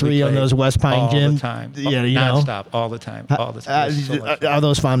 3v3 on those West Pine gyms. All the time. Yeah, nonstop, all the time. Are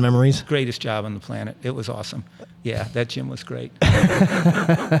those fond memories? Greatest job on the planet. It was awesome. Yeah, that gym was great. Go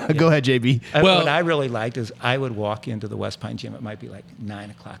ahead, JB. What I really liked is I would walk into the West Pine gym. It might be like 9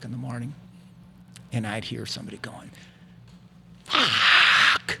 o'clock in the morning. And I'd hear somebody going,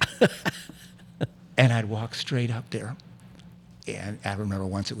 fuck. And I'd walk straight up there. And I remember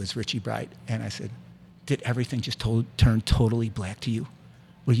once it was Richie Bright. And I said, did everything just turn totally black to you?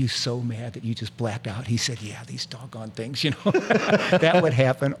 Were you so mad that you just blacked out? He said, yeah, these doggone things, That would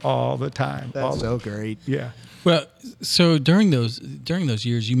happen all the time. That's so great. Yeah. Well, so during those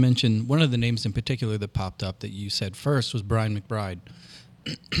years, you mentioned one of the names in particular that popped up that you said first was Brian McBride.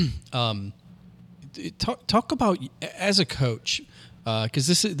 Talk about, as a coach, because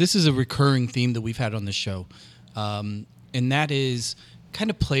this is a recurring theme that we've had on the show, and that is kind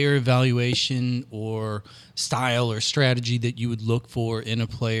of player evaluation or style or strategy that you would look for in a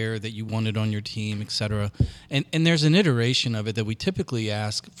player that you wanted on your team, et cetera. And there's an iteration of it that we typically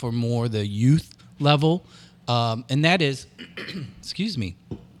ask for more the youth level, and that is, excuse me,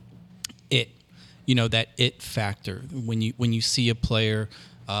 that it factor when you see a player.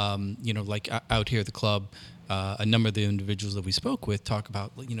 Like out here at the club, a number of the individuals that we spoke with talk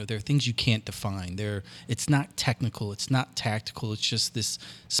about, there are things you can't define. It's not technical, it's not tactical, it's just this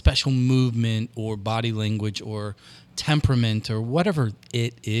special movement or body language or temperament or whatever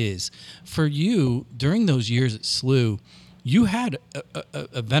it is. For you, during those years at SLU, you had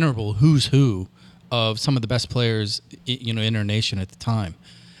a venerable who's who of some of the best players, in our nation at the time.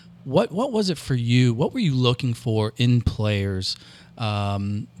 What was it for you? What were you looking for in players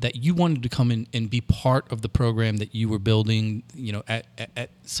that you wanted to come in and be part of the program that you were building? You know, at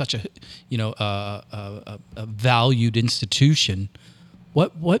such a a valued institution.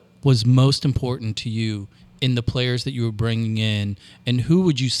 What was most important to you in the players that you were bringing in, and who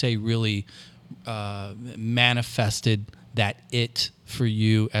would you say really manifested that it for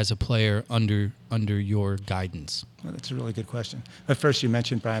you as a player under your guidance? Well, that's a really good question. At first, you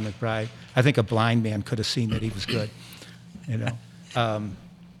mentioned Brian McBride. I think a blind man could have seen that he was good. You know.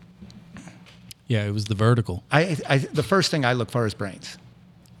 Yeah, it was the vertical. The first thing I look for is brains.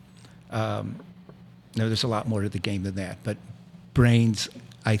 There's a lot more to the game than that, but brains,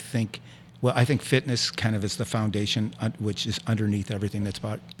 I think fitness kind of is the foundation, which is underneath everything that's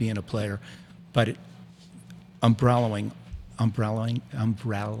about being a player, but umbrellaing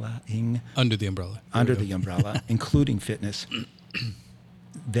Under the umbrella, including fitness,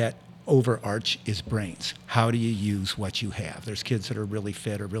 that overarch is brains. How do you use what you have? There's kids that are really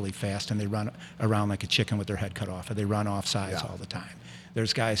fit or really fast, and they run around like a chicken with their head cut off, or they run off sides all the time.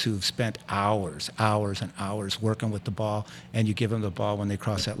 There's guys who've spent hours and hours working with the ball, and you give them the ball when they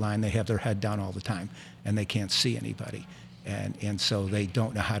cross that line, they have their head down all the time, and they can't see anybody. And so they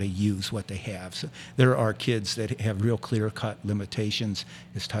don't know how to use what they have. So there are kids that have real clear-cut limitations.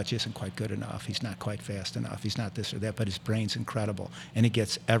 His touch isn't quite good enough. He's not quite fast enough. He's not this or that, but his brain's incredible. And he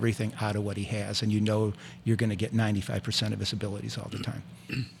gets everything out of what he has. And you know you're going to get 95% of his abilities all the time.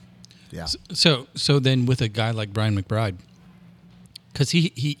 Yeah. So then with a guy like Brian McBride, because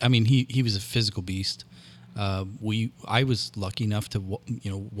he was a physical beast. I was lucky enough to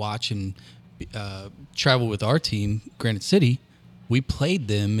watch and travel with our team, Granite City. We played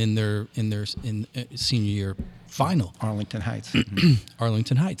them in their senior year final, Arlington Heights.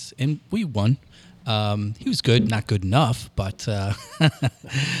 Arlington Heights, and we won. He was good, not good enough, but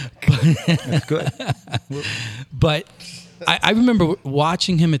That's good. But I remember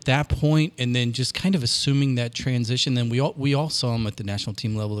watching him at that point, and then just kind of assuming that transition. Then we all saw him at the national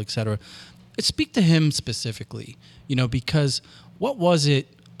team level, et cetera. Speak to him specifically, because what was it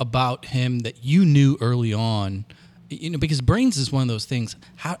about him that you knew early on? Because brains is one of those things.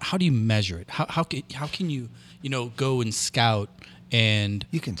 How do you measure it? How can you go and scout and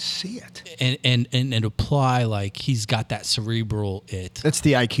you can see it and apply like he's got that cerebral it. That's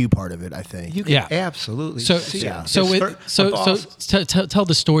the IQ part of it, I think. You can absolutely see it. Tell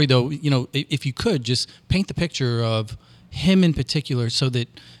the story though. If you could just paint the picture of him in particular, so that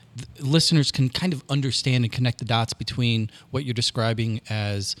listeners can kind of understand and connect the dots between what you're describing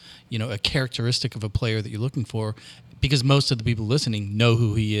as a characteristic of a player that you're looking for. Because most of the people listening know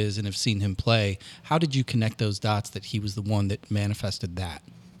who he is and have seen him play. How did you connect those dots that he was the one that manifested that?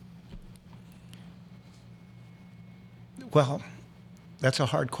 Well, that's a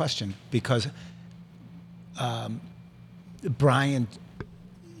hard question because Brian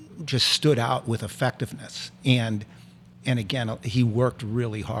just stood out with effectiveness. And again, he worked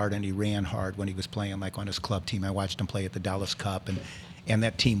really hard and he ran hard when he was playing, like on his club team. I watched him play at the Dallas Cup, and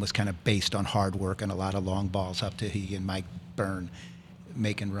that team was kind of based on hard work and a lot of long balls up to he and Mike Byrne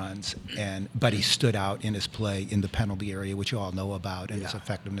making runs. But he stood out in his play in the penalty area, which you all know about, and his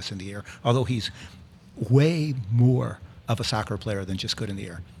effectiveness in the air. Although he's way more of a soccer player than just good in the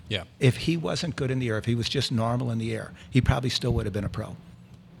air. Yeah. If he wasn't good in the air, if he was just normal in the air, he probably still would have been a pro.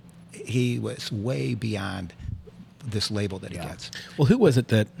 He was way beyond this label that he gets. Well, who was it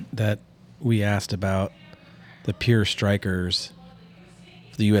that we asked about the pure strikers?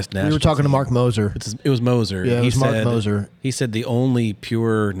 The U.S. national We were talking to team? Mark Moser. It was Moser. Yeah, it was Mark Moser. He said the only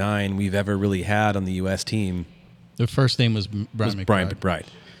pure 9 we've ever really had on the U.S. team. The first name was Brian McBride. Brian McBride.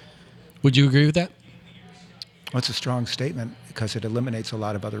 Would you agree with that? Well, it's a strong statement because it eliminates a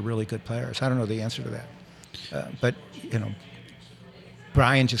lot of other really good players. I don't know the answer to that. But,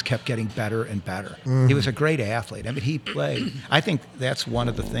 Brian just kept getting better and better. Mm-hmm. He was a great athlete. I mean, he played. I think that's one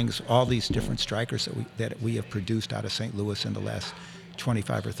of the things, all these different strikers that we have produced out of St. Louis in the last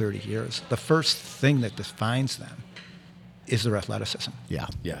 25 or 30 years. The first thing that defines them is their athleticism. Yeah.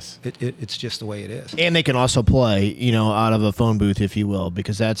 Yes. It's just the way it is. And they can also play, out of a phone booth, if you will,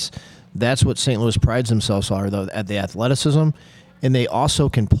 because that's what St. Louis prides themselves on, at the athleticism. And they also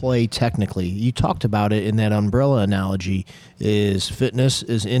can play technically. You talked about it in that umbrella analogy. Is fitness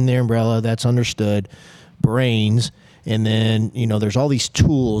is in the umbrella, that's understood. Brains, and then there's all these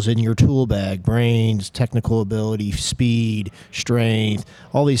tools in your tool bag: brains, technical ability, speed, strength,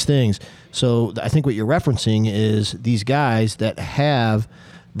 all these things. So I think what you're referencing is these guys that have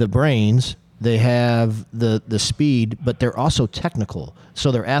the brains, they have the speed, but they're also technical.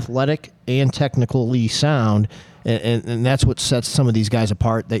 So they're athletic and technically sound. And that's what sets some of these guys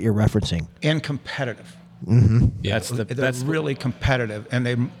apart that you're referencing. And competitive. Yeah. They're really competitive,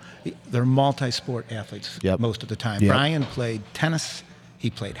 and they're multi-sport athletes most of the time. Yep. Brian played tennis, he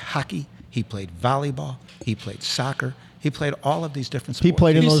played hockey, he played volleyball, he played soccer. He played all of these different sports. He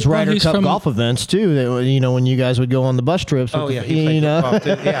played in those Ryder Cup golf events too. That, when you guys would go on the bus trips. Oh yeah, he played golf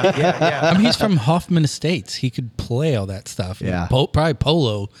too. Yeah. I mean, he's from Hoffman Estates. He could play all that stuff. Yeah. Probably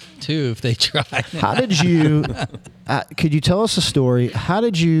polo too if they tried. How did you? Could you tell us a story? How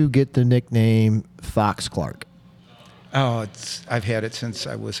did you get the nickname Fox Clarke? Oh, I've had it since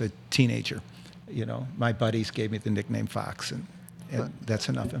I was a teenager. My buddies gave me the nickname Fox, and that's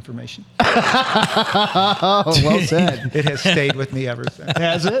enough information. Well said. It has stayed with me ever since.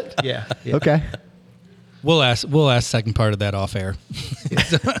 Has it? Yeah. Okay. We'll ask second part of that off air.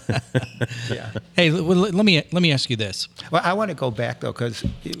 Yeah. Hey, let me ask you this. Well, I want to go back though, because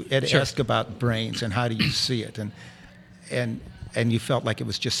Ed Sure. asked about brains and how do you see it, and you felt like it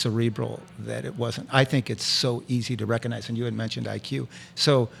was just cerebral, that it wasn't. I think it's so easy to recognize, and you had mentioned IQ.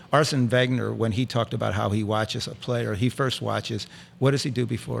 So Arsene Wenger, when he talked about how he watches a player, he first watches, what does he do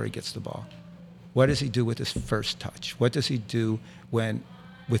before he gets the ball? What does he do with his first touch? What does he do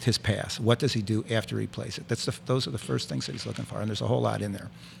with his pass? What does he do after he plays it? Those are the first things that he's looking for, and there's a whole lot in there.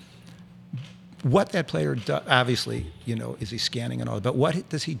 What that player does, obviously, is he scanning and all that, but what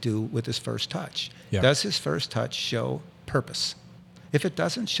does he do with his first touch? Yeah. Does his first touch show purpose? If it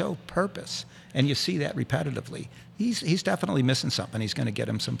doesn't show purpose, and you see that repetitively, he's definitely missing something. He's going to get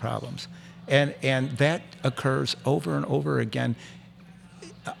him some problems. And that occurs over and over again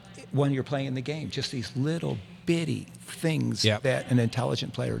when you're playing the game, just these little bitty things that an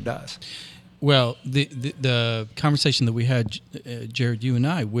intelligent player does. Well, the conversation that we had, Jared, you and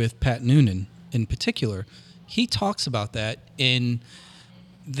I, with Pat Noonan in particular, he talks about that in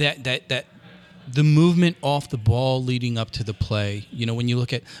that the movement off the ball leading up to the play. When you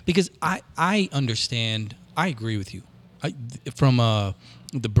look at, because I understand, I agree with you, from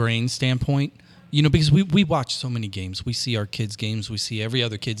the brain standpoint. Because we watch so many games. We see our kids' games. We see every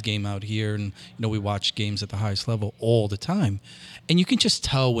other kid's game out here, and we watch games at the highest level all the time, and you can just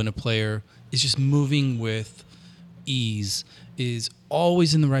tell when a player is just moving with ease, is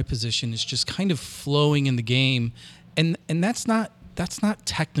always in the right position, is just kind of flowing in the game, and that's not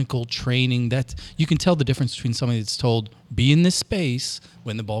technical training. That you can tell the difference between somebody that's told, be in this space,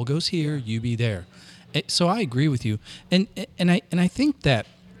 when the ball goes here, you be there. So I agree with you, and I think that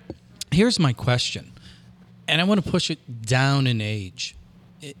here's my question, and I want to push it down in age,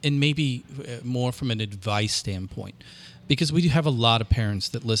 and maybe more from an advice standpoint, because we do have a lot of parents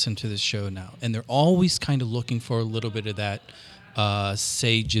that listen to this show now, and they're always kind of looking for a little bit of that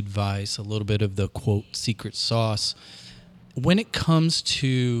sage advice, a little bit of the, quote, secret sauce. When it comes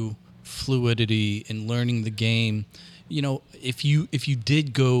to fluidity and learning the game, if you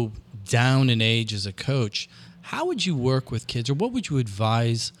did go down in age as a coach, how would you work with kids, or what would you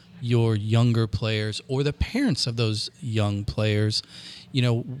advise your younger players or the parents of those young players,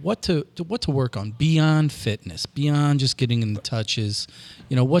 what to work on beyond fitness, beyond just getting in the touches?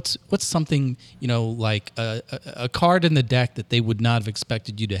 What's something, like a card in the deck that they would not have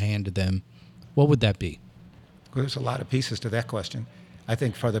expected you to hand to them? What would that be? Well, there's a lot of pieces to that question. I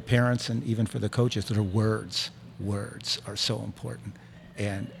think for the parents and even for the coaches, there are words. Words are so important.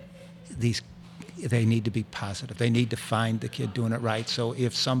 And they need to be positive. They need to find the kid doing it right. So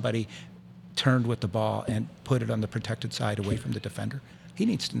if somebody turned with the ball and put it on the protected side away from the defender, he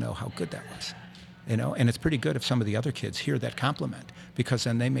needs to know how good that was. And it's pretty good if some of the other kids hear that compliment, because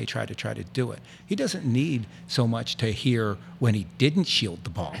then they may try to do it. He doesn't need so much to hear when he didn't shield the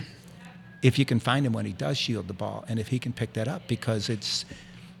ball. If you can find him when he does shield the ball, and if he can pick that up, because it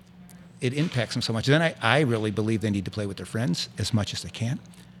impacts him so much. Then I really believe they need to play with their friends as much as they can.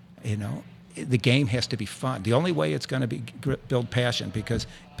 The game has to be fun. The only way it's going to build passion, because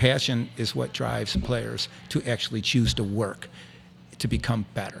passion is what drives players to actually choose to work, to become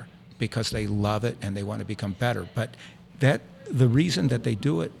better, because they love it and they want to become better. But the reason that they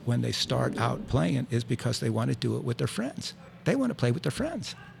do it when they start out playing is because they want to do it with their friends. They want to play with their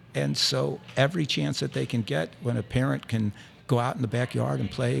friends. And so every chance that they can get, when a parent can go out in the backyard and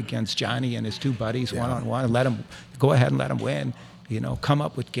play against Johnny and his two buddies one-on-one, and let them go ahead and let them win, come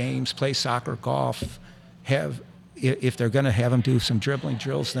up with games, play soccer, golf, if they're going to have them do some dribbling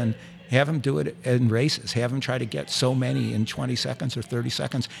drills, then have them do it in races. Have them try to get so many in 20 seconds or 30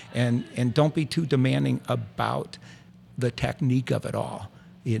 seconds, and don't be too demanding about the technique of it all,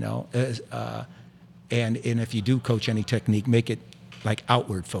 and if you do coach any technique, make it like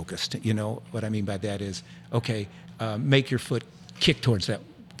outward focused. What I mean by that is, okay, make your foot kick towards that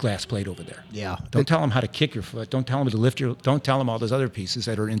glass plate over there. Yeah. Don't tell them how to kick your foot. Don't tell them to lift your. Don't tell them all those other pieces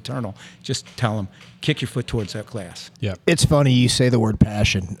that are internal. Just tell them kick your foot towards that glass. Yeah. It's funny you say the word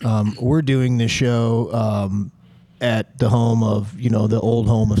passion. We're doing this show at the home of, the old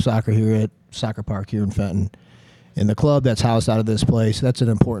home of soccer here at Soccer Park here in Fenton. And the club that's housed out of this place, that's an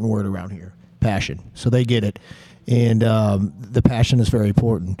important word around here, passion. So they get it. And the passion is very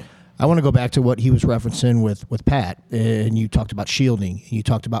important. I want to go back to what he was referencing with Pat, and you talked about shielding, and you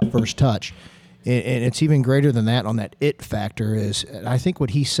talked about first touch. And it's even greater than that on that it factor is, I think what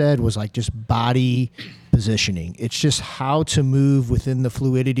he said was like just body positioning. It's just how to move within the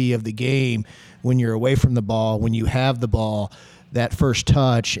fluidity of the game when you're away from the ball, when you have the ball, that first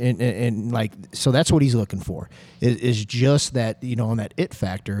touch. And like, so that's what he's looking for is just that, on that it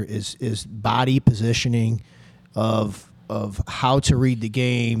factor is body positioning of how to read the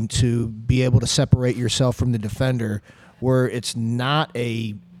game to be able to separate yourself from the defender, where it's not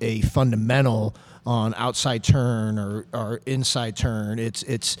a fundamental on outside turn or inside turn.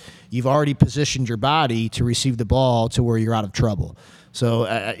 It's you've already positioned your body to receive the ball to where you're out of trouble. So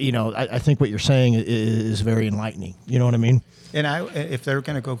I think what you're saying is very enlightening. You know what I mean? And if they're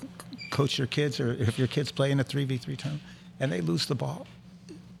going to go coach your kids, or if your kids play in a 3v3 tournament and they lose the ball,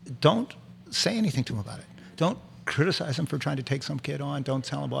 don't say anything to them about it. Don't criticize them for trying to take some kid on. Don't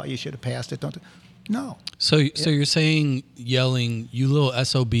tell them, you should have passed it. No. So you're saying yelling, "You little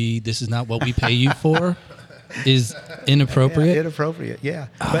SOB, this is not what we pay you for," is inappropriate? Yeah, inappropriate, yeah.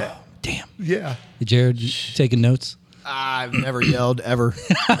 Oh, damn. Yeah. Jared, you taking notes? I've never yelled ever.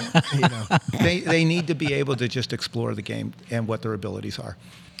 They need to be able to just explore the game and what their abilities are.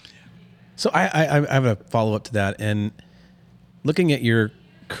 So I have a follow-up to that. And looking at your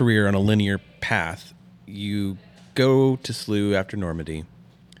career on a linear path, you go to SLU after Normandy.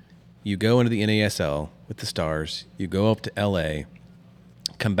 You go into the NASL with the Stars. You go up to LA,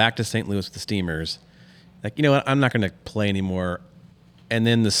 come back to St. Louis with the Steamers. Like, you know what? I'm not going to play anymore. And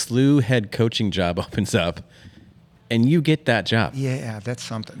then the SLU head coaching job opens up, and you get that job. Yeah, that's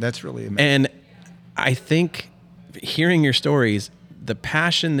something. That's really amazing. And I think hearing your stories, the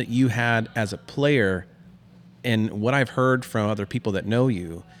passion that you had as a player, and what I've heard from other people that know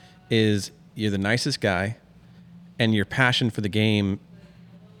you, is you're the nicest guy, and your passion for the game,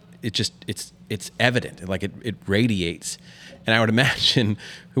 it's evident. Like it radiates. And I would imagine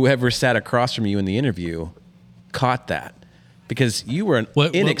whoever sat across from you in the interview caught that, because you were an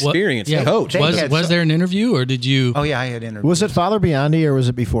inexperienced coach. Was there an interview, or did you? Oh yeah, I had interviews. Was it Father Biondi or was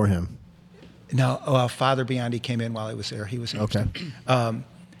it before him? No, Father Biondi came in while I was there. He was okay.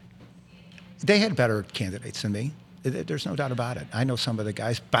 They had better candidates than me. There's no doubt about it. I know some of the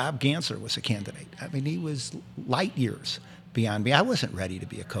guys. Bob Gansler was a candidate. I mean, he was light years beyond me. I wasn't ready to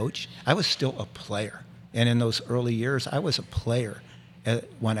be a coach. I was still a player. And in those early years, I was a player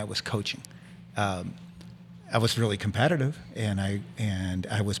when I was coaching. I was really competitive, and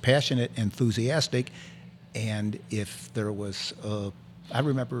I was passionate, enthusiastic. And if there was, I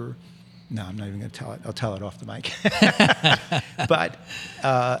remember, no, I'm not even going to tell it. I'll tell it off the mic. But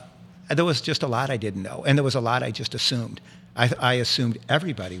there was just a lot I didn't know, and there was a lot I just assumed. I assumed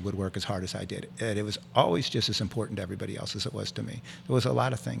everybody would work as hard as I did, and it was always just as important to everybody else as it was to me. There was a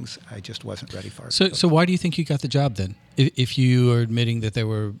lot of things I just wasn't ready for. So why do you think you got the job then? If you are admitting that there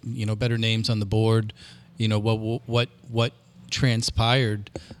were better names on the board, what transpired,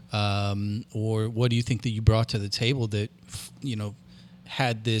 or what do you think that you brought to the table that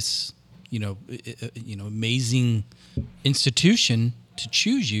had this amazing institution to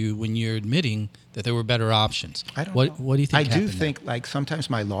choose you when you're admitting that there were better options? I don't know. What do you think I happened do think, like, sometimes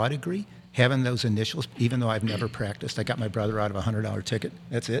my law degree, having those initials, even though I've never practiced, I got my brother out of a $100 ticket.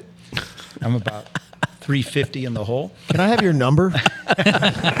 That's it. I'm about $350 in the hole. Can I have your number?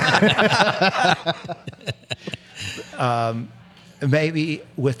 Maybe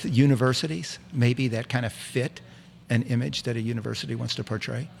with universities, maybe that kind of fit an image that a university wants to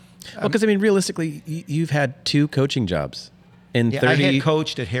portray. Well, because, realistically, you've had 2 coaching jobs. In 30... I had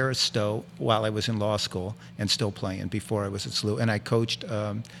coached at Harris Stowe while I was in law school and still playing before I was at SLU. And I coached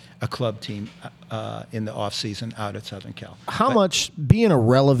a club team in the off season out at Southern Cal. How much, being a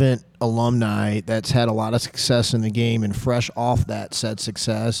relevant alumni that's had a lot of success in the game and fresh off that said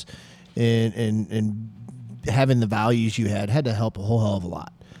success and having the values you had to help a whole hell of a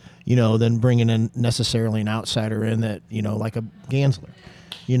lot, than bringing in necessarily an outsider in that, like a Gansler.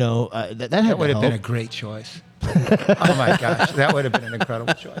 That would have been a great choice. Oh my gosh, that would have been an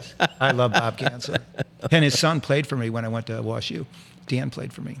incredible choice. I love Bob Gansler, and his son played for me when I went to WashU. Dan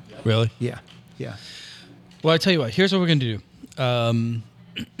played for me. Really? Yeah. Well, I tell you what. Here's what we're going to do.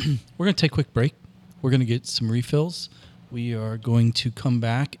 We're going to take a quick break. We're going to get some refills. we are going to come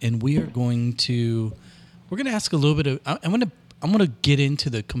back and we're going to ask a little bit of. I'm going to get into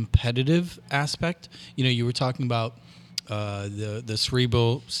the competitive aspect. You know, you were talking about the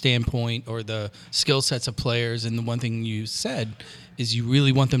cerebral standpoint or the skill sets of players, and the one thing you said is you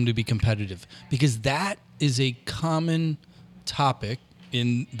really want them to be competitive, because that is a common topic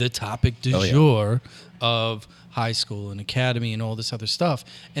in the topic du jour of high school and academy and all this other stuff.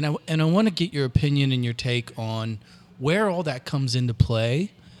 And I want to get your opinion and your take on where all that comes into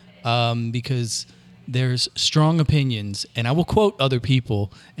play, because there's strong opinions, and I will quote other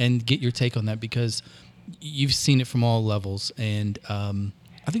people and get your take on that, because you've seen it from all levels, and I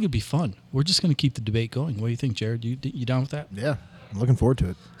think it'd be fun. We're just going to keep the debate going. What do you think, Jared? You down with that? Yeah, I'm looking forward to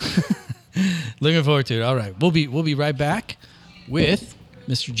it. Looking forward to it. All right, we'll be right back with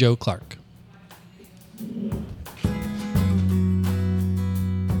Mr. Joe Clarke.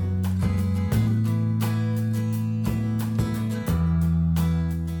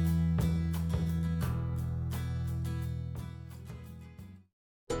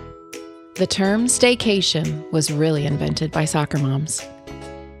 The term staycation was really invented by soccer moms.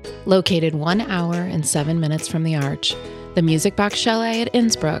 Located 1 hour and 7 minutes from the Arch, the Music Box Chalet at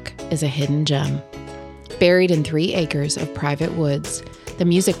Innsbruck is a hidden gem. Buried in 3 acres of private woods, the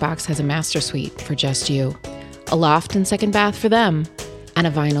Music Box has a master suite for just you, a loft and second bath for them, and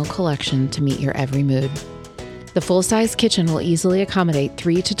a vinyl collection to meet your every mood. The full-size kitchen will easily accommodate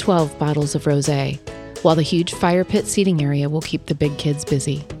 3 to 12 bottles of rosé, while the huge fire pit seating area will keep the big kids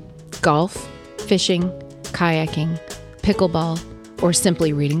busy. Golf, fishing, kayaking, pickleball, or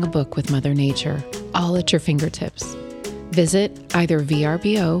simply reading a book with Mother Nature, all at your fingertips. Visit either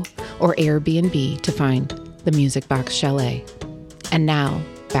VRBO or Airbnb to find the Music Box Chalet. And now,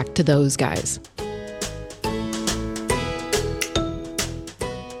 back to those guys.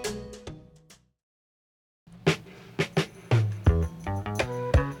 There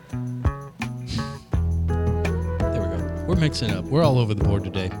we go. We're mixing it up. We're all over the board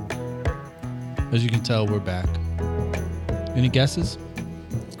today. As you can tell, we're back. Any guesses?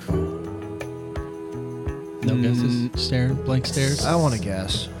 No guesses? Staring, blank stares? I want to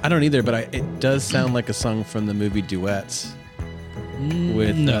guess. I don't either, but it does sound like a song from the movie Duets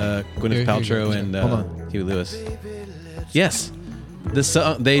with Gwyneth Paltrow and Huey Lewis. Yes, the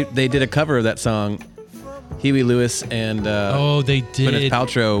song they did a cover of that song. Huey Lewis and they did. Gwyneth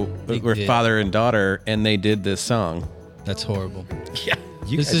Paltrow were father and daughter, and they did this song. That's horrible. Yeah,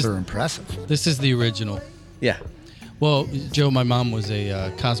 You guys are impressive. This is the original. Yeah. Well, Joe, my mom was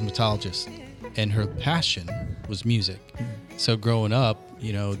a cosmetologist, and her passion was music. So growing up,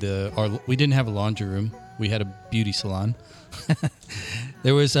 you know, we didn't have a laundry room. We had a beauty salon.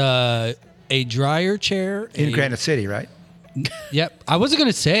 There was a dryer chair. In Granite City, right? Yep. I wasn't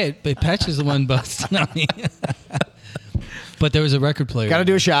going to say it, but Patch is the one busting on me. But there was a record player. Got to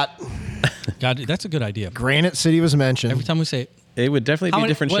do a shot. That's a good idea. Granite City was mentioned. Every time we say it. It would definitely be a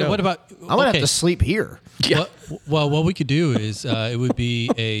different show. What about... I'm going to have to sleep here. Yeah. Well, what we could do is it would be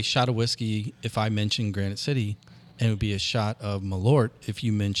a shot of whiskey if I mention Granite City, and it would be a shot of Malort if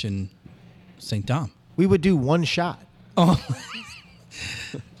you mention St. Dom. We would do one shot. Oh.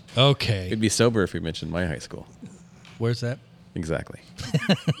 Okay. It'd be sober if we mentioned my high school. Where's that? Exactly.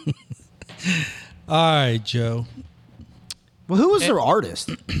 All right, Joe. Well, who was their artist?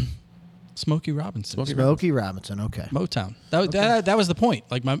 Smokey Robinson. Smokey Robinson. Okay. Motown. That was the point.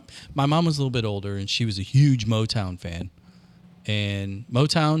 Like my mom was a little bit older, and she was a huge Motown fan. And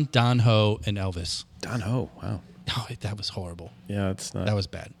Motown, Don Ho, and Elvis. Don Ho. Wow. Oh, that was horrible. Yeah, it's not. That was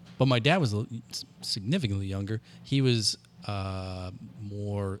bad. But my dad was significantly younger. He was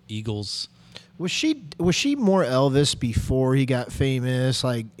more Eagles. Was she more Elvis before he got famous,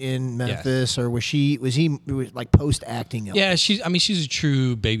 like in Memphis, or was he like post acting Elvis? Yeah, she's a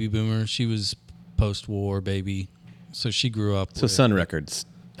true baby boomer. She was post-war baby, so she grew up. So Sun Records,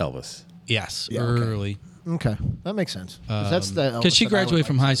 Elvis. Yes, Yeah, early. Okay, that makes sense. That's the because she Elvis that I would graduated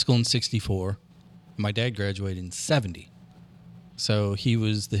from like. high school in '64. My dad graduated in '70, so he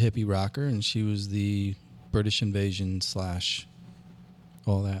was the hippie rocker, and she was the British invasion /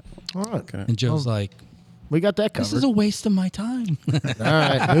 all that. All right. Okay. And Joe's like, we got that covered. This is a waste of my time. All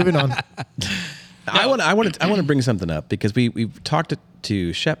right, moving on. I want to bring something up because we've talked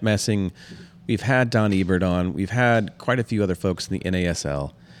to Shep Messing, we've had Don Ebert on, we've had quite a few other folks in the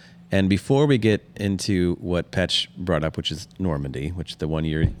NASL, and before we get into what Petch brought up, which is Normandy, which the 1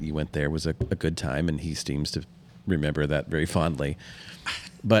 year you went there was a good time, and he seems to remember that very fondly.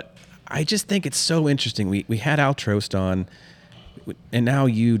 But I just think it's so interesting. We had Al Trost on. And now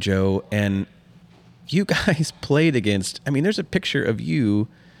you, Joe, and you guys played against, I mean, there's a picture of you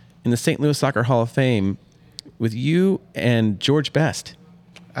in the St. Louis Soccer Hall of Fame with you and George Best.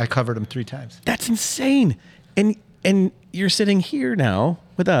 I covered him 3 times. That's insane. And you're sitting here now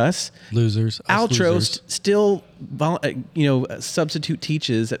with us. Losers. Altro still, substitute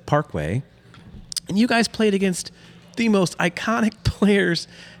teaches at Parkway. And you guys played against the most iconic players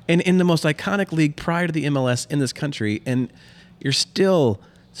and in the most iconic league prior to the MLS in this country. And you're still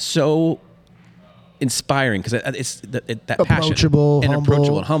so inspiring because it's that approachable, passion and humble.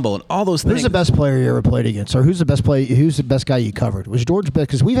 approachable and humble and all those things. Who's the best player you ever played against, or who's the best guy you covered? Was George Best?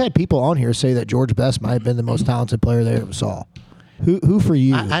 Because we've had people on here say that George Best might have been the most talented player they ever saw. Who for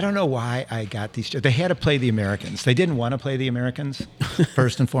you? I don't know why I got these. They had to play the Americans. They didn't want to play the Americans.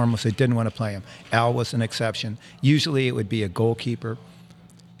 First and foremost, they didn't want to play them. Al was an exception. Usually it would be a goalkeeper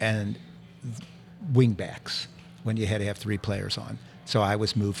and wing backs when you had to have 3 players on. So I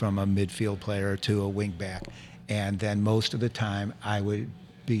was moved from a midfield player to a wing back. And then most of the time I would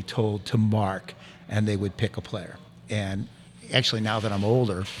be told to mark, and they would pick a player. And actually, now that I'm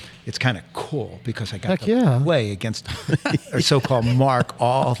older, it's kind of cool because I got to play against or so-called mark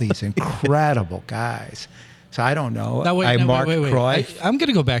all these incredible guys. So I don't know. I marked Cruyff. I'm going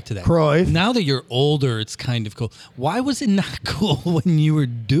to go back to that. Cruyff. Now that you're older, it's kind of cool. Why was it not cool when you were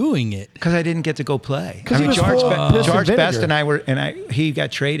doing it? Because I didn't get to go play. I mean, George Best and he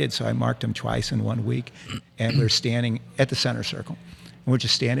got traded, so I marked him twice in 1 week, and we're standing at the center circle, and we're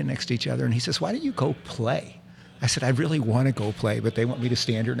just standing next to each other, and he says, "Why don't you go play?" I said, "I really want to go play, but they want me to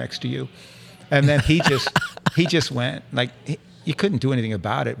stand here next to you." And then he just went like. You couldn't do anything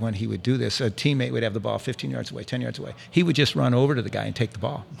about it when he would do this. A teammate would have the ball 15 yards away, 10 yards away. He would just run over to the guy and take the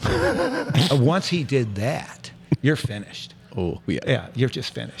ball. Once he did that, you're finished. Oh, yeah. Yeah, you're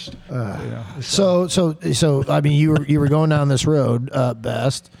just finished. So I mean, you were going down this road,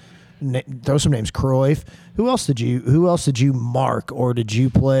 Best. Throw some names. Cruyff. Who else did you mark, or did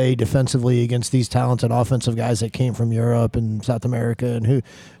you play defensively against these talented offensive guys that came from Europe and South America? And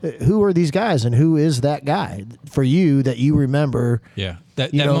who are these guys, and who is that guy for you that you remember? Yeah,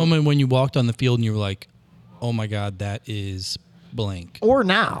 that moment when you walked on the field and you were like, "Oh my God, that is blank." Or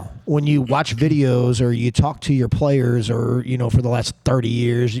now, when you watch videos or you talk to your players, or for the last 30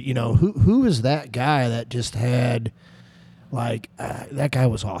 years, who is that guy that just had that guy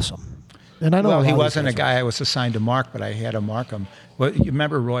was awesome. And I know he wasn't a guy I was assigned to mark, but I had to mark him. Well, you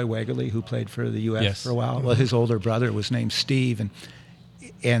remember Roy Wegerle, who played for the U.S. for a while? Well, his older brother was named Steve,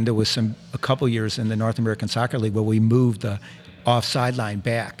 and there was a couple years in the North American Soccer League where we moved the off sideline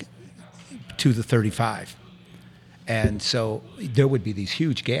back to the 35. And so there would be these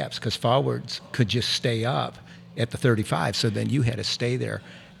huge gaps because forwards could just stay up at the 35, so then you had to stay there.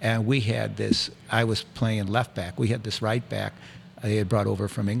 And we had this, I was playing left back. We had this right back they had brought over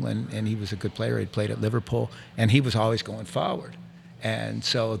from England, and he was a good player. He'd played at Liverpool, and he was always going forward. And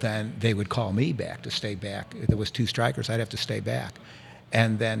so then they would call me back to stay back. If there was 2 strikers, I'd have to stay back.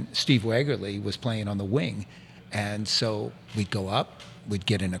 And then Steve Wegerle was playing on the wing. And so we'd go up, we'd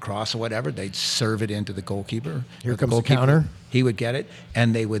get in a cross or whatever. They'd serve it into the goalkeeper. Here comes the counter. He would get it,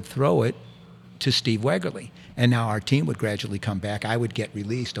 and they would throw it to Steve Wegerle. And now our team would gradually come back. I would get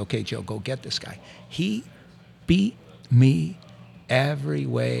released. Okay, Joe, go get this guy. He beat me every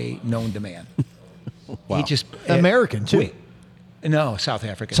way known to man. Wow. He just American too. No, South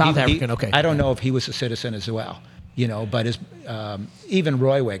African. South African. Okay. I don't know if he was a citizen as well. But his even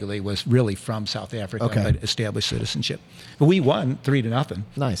Roy Wegerle was really from South Africa, but established citizenship. But we won 3-0.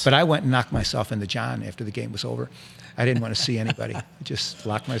 Nice. But I went and knocked myself in the john after the game was over. I didn't want to see anybody. I just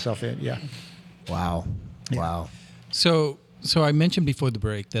locked myself in. Yeah. Wow. Yeah. Wow. So I mentioned before the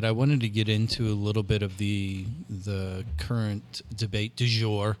break that I wanted to get into a little bit of the current debate du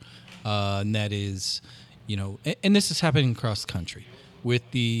jour, and that is, and this is happening across the country with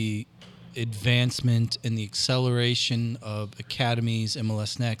the advancement and the acceleration of academies,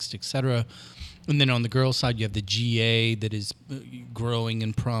 MLS Next, etc. And then on the girls' side, you have the GA that is growing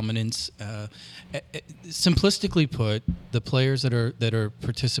in prominence. Simplistically put, the players that are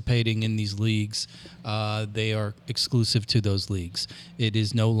participating in these leagues, they are exclusive to those leagues. It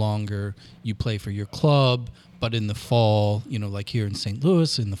is no longer you play for your club, but in the fall, like here in St.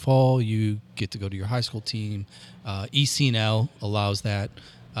 Louis, in the fall, you get to go to your high school team. ECNL allows that.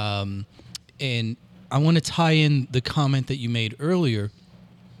 And I want to tie in the comment that you made earlier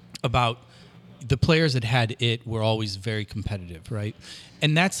about the players that had it were always very competitive, right?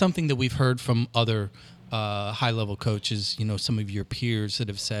 And that's something that we've heard from other high-level coaches, some of your peers that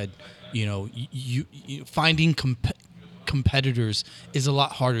have said, you finding competitors is a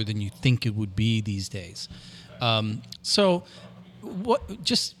lot harder than you think it would be these days. So what,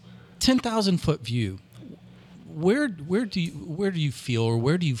 just 10,000-foot view, where do you feel, or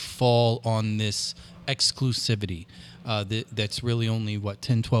where do you fall on this exclusivity that's really only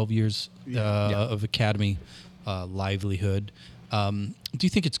 10, 12 years of academy livelihood? Do you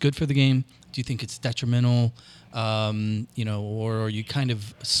think it's good for the game? Do you think it's detrimental? Or are you kind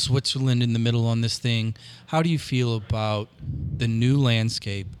of Switzerland in the middle on this thing? How do you feel about the new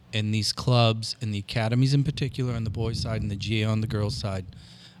landscape and these clubs and the academies in particular on the boys' side and the GA on the girls' side,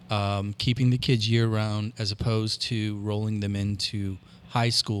 keeping the kids year-round as opposed to rolling them into high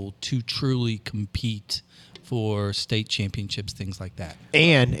school to truly compete for state championships, things like that?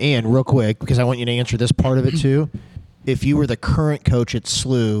 And real quick, because I want you to answer this part of it too, if you were the current coach at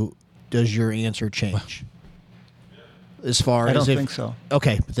SLU, does your answer change? As far I as don't think so.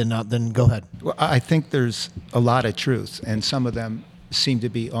 Okay, then go ahead. Well, I think there's a lot of truth, and some of them seem to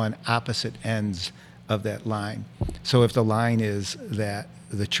be on opposite ends of that line. So if the line is that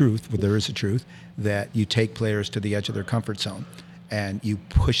the truth, well, there is a truth, that you take players to the edge of their comfort zone and you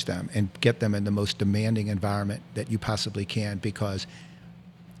push them and get them in the most demanding environment that you possibly can, because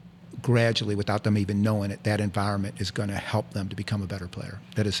gradually, without them even knowing it, that environment is going to help them to become a better player.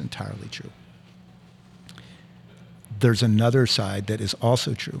 That is entirely true. There's another side that is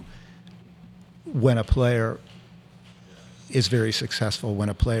also true. When a player is very successful, when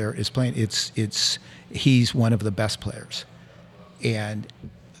a player is playing, he's one of the best players, and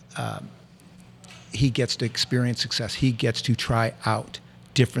he gets to experience success. He gets to try out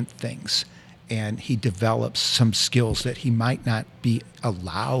different things, and he develops some skills that he might not be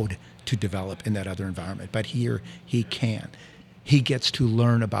allowed to develop in that other environment, but here he can. He gets to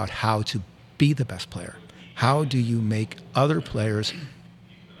learn about how to be the best player. How do you make other players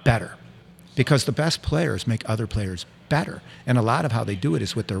better? Because the best players make other players better. And a lot of how they do it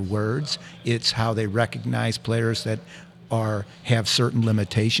is with their words. It's how they recognize players that have certain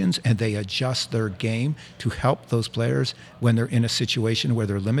limitations, and they adjust their game to help those players when they're in a situation where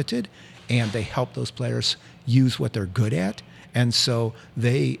they're limited, and they help those players use what they're good at. And so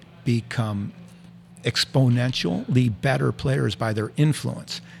they become exponentially better players by their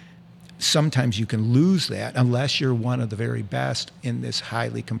influence. Sometimes you can lose that unless you're one of the very best in this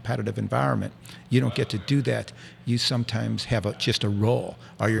highly competitive environment. You don't get to do that. You sometimes have just a role,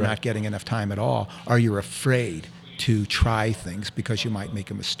 or you're not getting enough time at all, or you're afraid to try things because you might make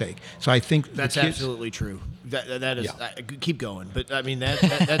a mistake. So I think that's absolutely true. That is. Yeah. Keep going, but I mean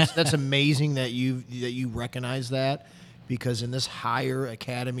that's amazing that you recognize that, because in this higher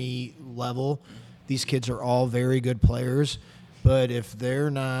academy level, these kids are all very good players. But if they're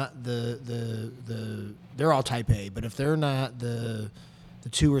not they're all type A. But if they're not the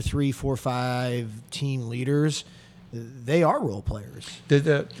 2 or 3, 4, 5 team leaders, they are role players.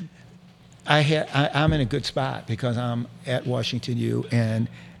 I'm in a good spot because I'm at Washington U, and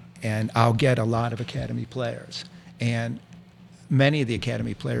I'll get a lot of academy players, and many of the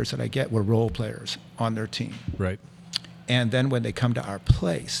academy players that I get were role players on their team. Right. And then when they come to our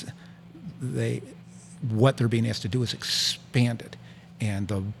place, what they're being asked to do is expanded, and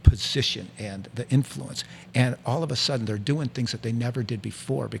the position and the influence. And all of a sudden they're doing things that they never did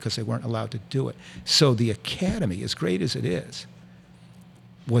before because they weren't allowed to do it. So the academy, as great as it is,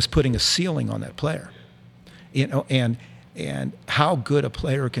 was putting a ceiling on that player. And how good a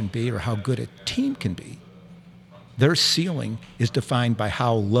player can be, or how good a team can be, their ceiling is defined by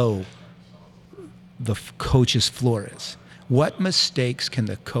how low the coach's floor is. What mistakes can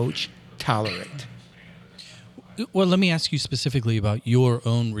the coach tolerate? Well, let me ask you specifically about your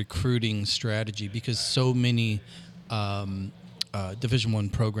own recruiting strategy, because so many Division I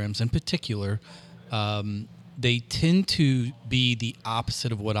programs in particular, they tend to be the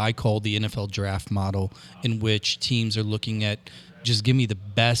opposite of what I call the NFL draft model, in which teams are looking at just give me the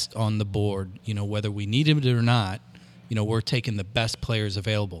best on the board, whether we need it or not, we're taking the best players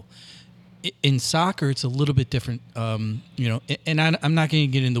available. In soccer, it's a little bit different, and I'm not going to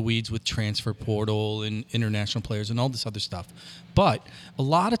get in the weeds with transfer portal and international players and all this other stuff. But a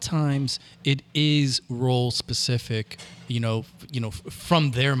lot of times it is role specific,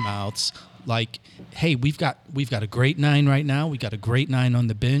 from their mouths. Like, hey, we've got a great 9 right now. We got a great 9 on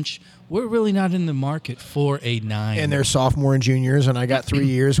the bench. We're really not in the market for a 9. And they're sophomore and juniors, and I got 3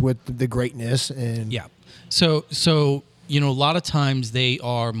 years with the greatness. And yeah, so. A lot of times they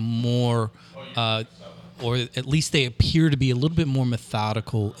are more, or at least they appear to be a little bit more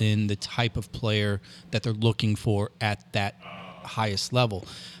methodical in the type of player that they're looking for at that highest level.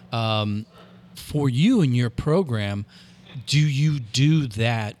 For you and your program, do you do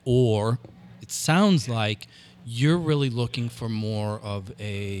that, or it sounds like you're really looking for more of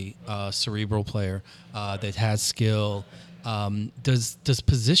a cerebral player that has skill, Does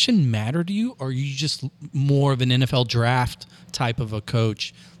position matter to you, or are you just more of an NFL draft type of a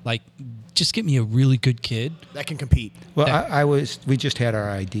coach? Like, just get me a really good kid that can compete. Well, we just had our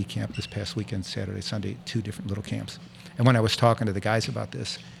ID camp this past weekend, Saturday, Sunday, 2 different little camps. And when I was talking to the guys about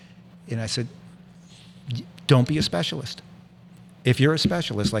this, and I said, don't be a specialist. If you're a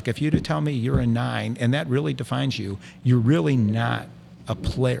specialist, like if you to tell me you're a 9 and that really defines you, you're really not a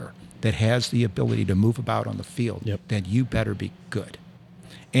player that has the ability to move about on the field, then you better be good.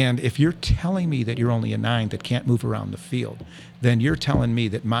 And if you're telling me that you're only a 9 that can't move around the field, then you're telling me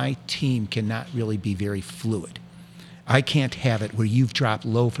that my team cannot really be very fluid. I can't have it where you've dropped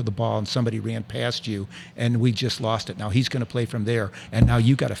low for the ball and somebody ran past you and we just lost it. Now he's going to play from there, and now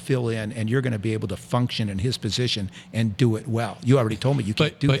you got to fill in, and you're going to be able to function in his position and do it well. You already told me you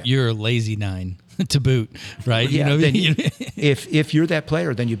can't do that. But you're a lazy 9 to boot, right? Yeah, if you're that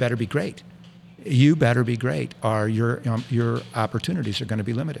player, then you better be great. You better be great, or your opportunities are going to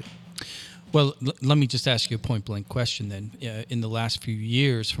be limited. Well, let me just ask you a point-blank question then. In the last few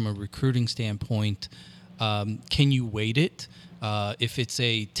years, from a recruiting standpoint, can you weight it? If it's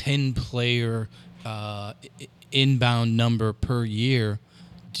a 10-player inbound number per year,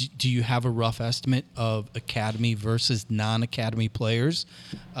 do you have a rough estimate of academy versus non-academy players?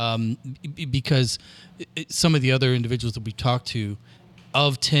 Because some of the other individuals that we talked to,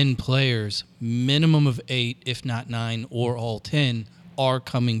 of 10 players, minimum of 8, if not 9, or all 10, are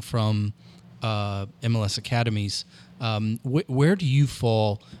coming from MLS academies. Where do you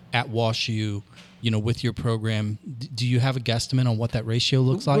fall at WashU, with your program? Do you have a guesstimate on what that ratio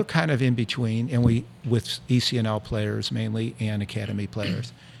looks like? We're kind of in between, and with ECNL players mainly and academy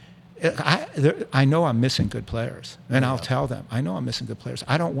players. I know I'm missing good players, and I'll tell them, I know I'm missing good players.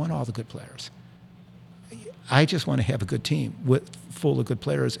 I don't want all the good players. I just want to have a good team full of good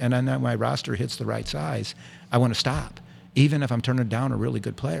players, and then when my roster hits the right size, I want to stop, even if I'm turning down a really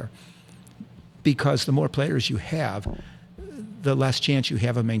good player. Because the more players you have, the less chance you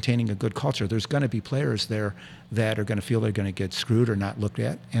have of maintaining a good culture. There's going to be players there that are going to feel they're going to get screwed or not looked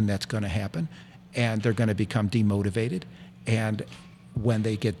at, and that's going to happen. And they're going to become demotivated. And when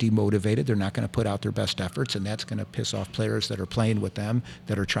they get demotivated, they're not going to put out their best efforts, and that's going to piss off players that are playing with them,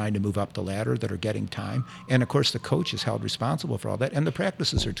 that are trying to move up the ladder, that are getting time. And, of course, the coach is held responsible for all that, and the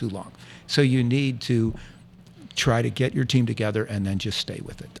practices are too long. So you need to try to get your team together and then just stay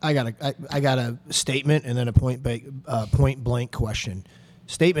with it. I got a statement and then a point blank question.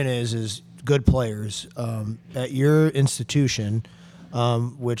 Statement is good players at your institution,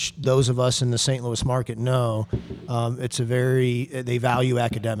 which those of us in the St. Louis market know, they value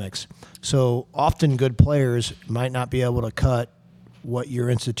academics. So often good players might not be able to cut what your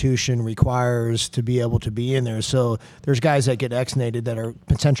institution requires to be able to be in there. So there's guys that get exonated that are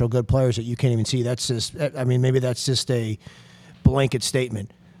potential good players that you can't even see. Maybe that's just a blanket statement.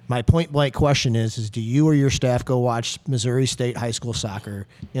 My point blank question is do you or your staff go watch Missouri State high school soccer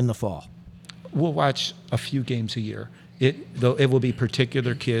in the fall? We'll watch a few games a year. It will be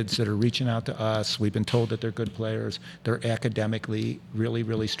particular kids that are reaching out to us. We've been told that they're good players. They're academically really,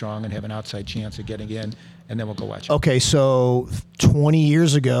 really strong and have an outside chance of getting in, and then we'll go watch them. Okay, so 20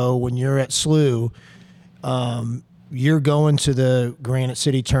 years ago when you're at SLU, you're going to the Granite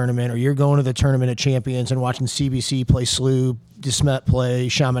City tournament, or you're going to the Tournament of Champions and watching CBC play SLU, DeSmet play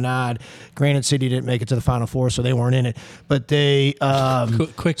Chaminade. Granite City didn't make it to the Final Four, so they weren't in it. But they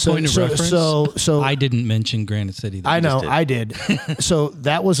quick point of reference. So I didn't mention Granite City. I know I did. So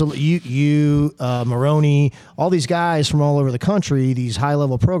that was you, Maroney, all these guys from all over the country. These high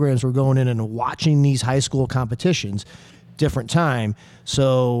level programs were going in and watching these high school competitions. Different time.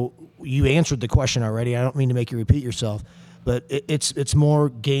 So you answered the question already. I don't mean to make you repeat yourself. But it's more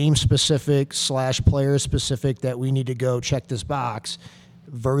game specific / player specific that we need to go check this box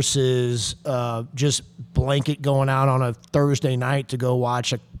versus just blanket going out on a Thursday night to go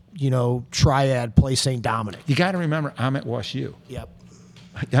watch a Triad play St. Dominic. You got to remember, I'm at WashU. Yep.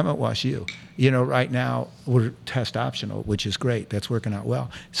 I'm at WashU. Right now we're test optional, which is great. That's working out well.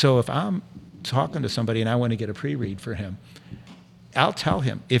 So if I'm talking to somebody and I want to get a pre-read for him, I'll tell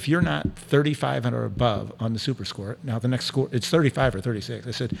him, if you're not 35 or above on the super score, now the next score, it's 35 or 36.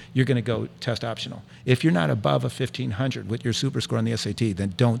 I said, you're going to go test optional. If you're not above a 1,500 with your super score on the SAT,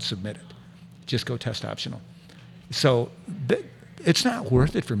 then don't submit it. Just go test optional. So it's not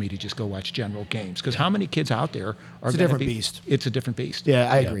worth it for me to just go watch general games, because how many kids out there are It's a different beast. It's a different beast. Yeah,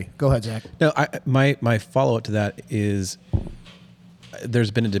 I agree. Go ahead, Zach. No, my follow-up to that is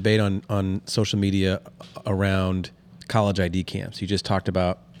there's been a debate on social media around college ID camps. You just talked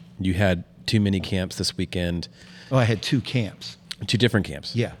about you had too many camps this weekend. Oh, I had 2 camps. 2 different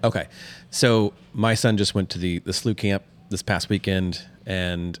camps? Yeah. Okay. So my son just went to the SLU camp this past weekend,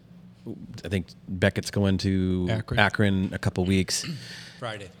 and I think Beckett's going to Akron a couple weeks.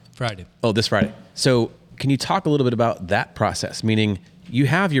 Friday. Oh, this Friday. So can you talk a little bit about that process? Meaning you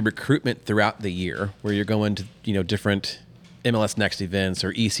have your recruitment throughout the year where you're going to, different MLS Next events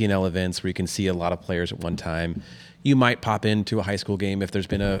or ECNL events where you can see a lot of players at one time. You might pop into a high school game if there's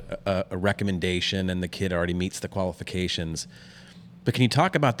been a recommendation and the kid already meets the qualifications. But can you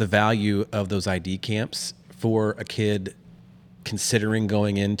talk about the value of those ID camps for a kid considering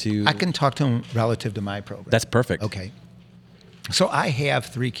going into... I can talk to him relative to my program. That's perfect. Okay. So I have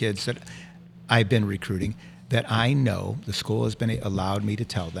 3 kids that I've been recruiting that I know the school has been allowed me to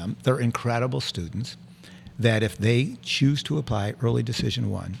tell them they're incredible students, that if they choose to apply early Decision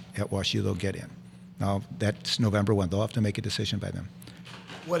 1 at WashU, they'll get in. Now, that's November 1. They'll have to make a decision by then.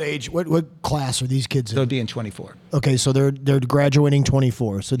 What age, what class are these kids in? They'll be in 24. Okay, so they're graduating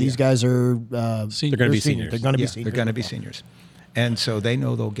 24. So these guys are... They're going to be seniors. They're going to be seniors. They're going to be seniors. And so they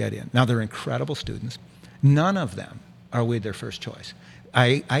know they'll get in. Now, they're incredible students. None of them are with their first choice.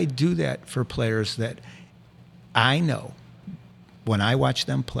 I do that for players that I know when I watch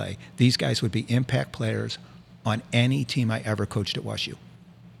them play, these guys would be impact players on any team I ever coached at WashU.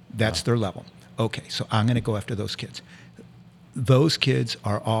 That's their level. Okay, so I'm going to go after those kids. Those kids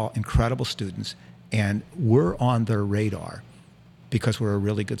are all incredible students, and we're on their radar because we're a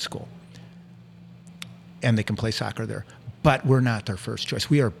really good school. And they can play soccer there. But we're not their first choice.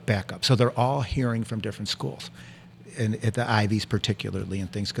 We are backup. So they're all hearing from different schools, and at the Ivies particularly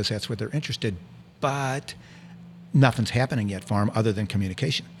and things, because that's where they're interested. But nothing's happening yet for them other than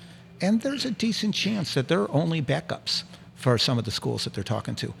communication. And there's a decent chance that they're only backups for some of the schools that they're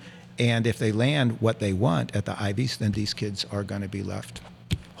talking to. And if they land what they want at the Ivies, then these kids are going to be left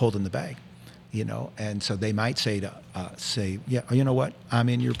holding the bag, And so they might say, yeah, you know what? I'm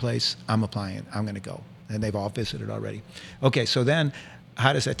in your place. I'm applying. I'm going to go. And they've all visited already. Okay, so then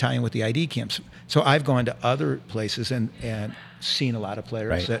how does that tie in with the ID camps? So I've gone to other places and seen a lot of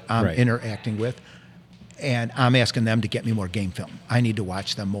players that I'm interacting with. And I'm asking them to get me more game film. I need to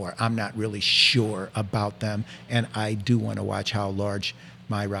watch them more. I'm not really sure about them, and I do want to watch how large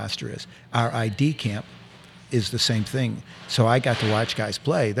my roster is. Our ID camp is the same thing. So I got to watch guys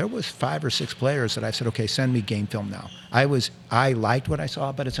play. There was 5 or 6 players that I said, okay, send me game film now. I liked what I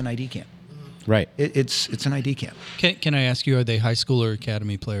saw, but it's an ID camp. Right. It's an ID camp. Can I ask you, are they high school or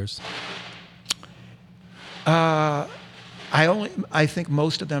academy players? I think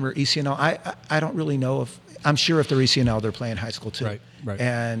most of them are ECNL. I don't really know if, I'm sure if they're ECNL, they're playing high school too. Right.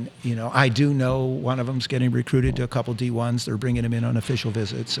 And, I do know one of them's getting recruited to a couple D1s. They're bringing him in on official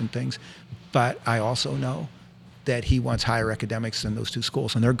visits and things. But I also know that he wants higher academics than those 2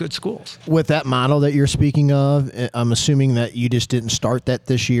 schools, and they're good schools. With that model that you're speaking of, I'm assuming that you just didn't start that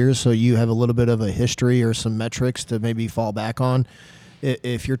this year, so you have a little bit of a history or some metrics to maybe fall back on.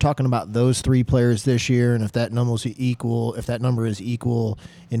 If you're talking about those 3 players this year, and if that number is equal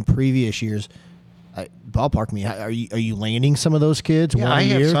in previous years, ballpark me. Are you landing some of those kids? Yeah, I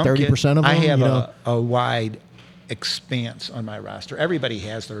have 30% of them. I have a wide expanse on my roster. Everybody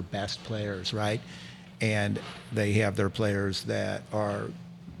has their best players, right? And they have their players that are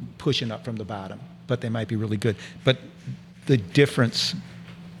pushing up from the bottom, but they might be really good. But the difference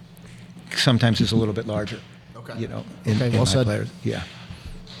sometimes is a little bit larger. Okay. In well said. players. Yeah.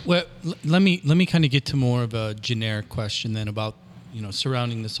 Well, let me kind of get to more of a generic question then about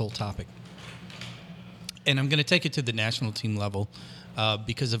surrounding this whole topic, and I'm going to take it to the national team level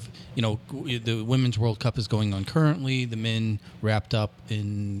because of the Women's World Cup is going on currently. The men wrapped up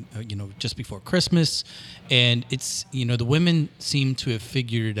in just before Christmas, and it's the women seem to have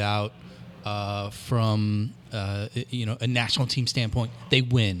figured it out from a national team standpoint. They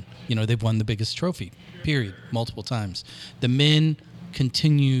win. They've won the biggest trophy. Period. Multiple times. The men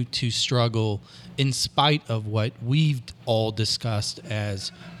continue to struggle in spite of what we've all discussed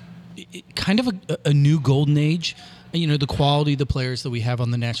as kind of a new golden age. The quality of the players that we have on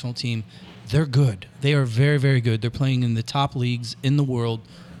the national team, they're good. They are very, very good. They're playing in the top leagues in the world,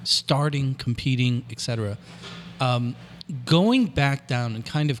 starting, competing, etc. Going back down and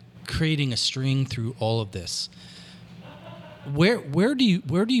kind of creating a string through all of this, where do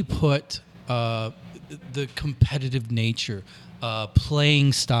you put the competitive nature,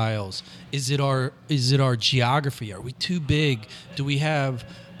 playing styles? Is it our geography? Are we too big? Do we have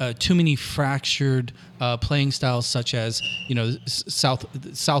too many fractured playing styles, such as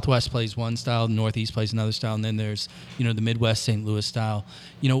Southwest plays one style, Northeast plays another style, and then there's the Midwest St. Louis style.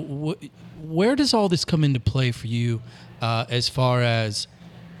 Where does all this come into play for you as far as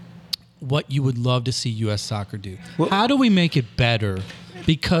what you would love to see U.S. soccer do? Well, how do we make it better?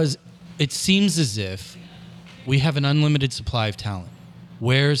 Because it seems as if we have an unlimited supply of talent.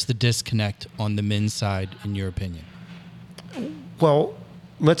 Where's the disconnect on the men's side, in your opinion? Well,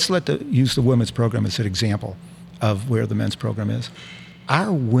 let's use the women's program as an example of where the men's program is.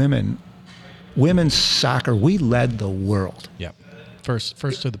 Our women's soccer, we led the world. Yep. First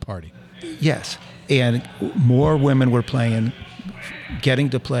to the party. Yes. And more women were playing, getting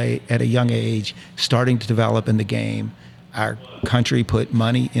to play at a young age, starting to develop in the game. Our country put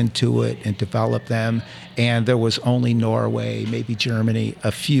money into it and developed them. And there was only Norway, maybe Germany,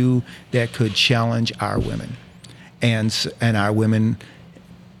 a few that could challenge our women. And our women,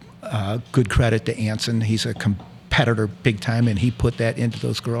 good credit to Anson. He's a competitor big time, and he put that into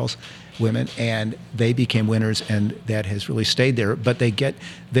those women, and they became winners, and that has really stayed there. But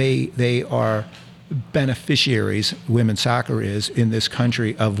they are beneficiaries, women's soccer is, in this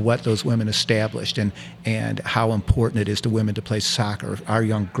country, of what those women established and how important it is to women to play soccer. Our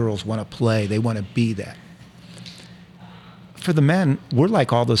young girls want to play. They want to be that. For the men, we're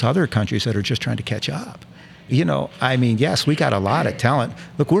like all those other countries that are just trying to catch up. Yes, we got a lot of talent.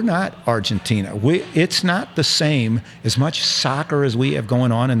 Look, we're not Argentina. It's not the same as much soccer as we have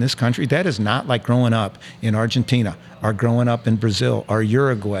going on in this country. That is not like growing up in Argentina or growing up in Brazil or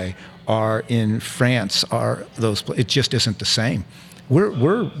Uruguay or in France or those. It just isn't the same.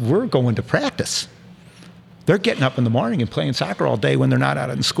 We're going to practice. They're getting up in the morning and playing soccer all day when they're not out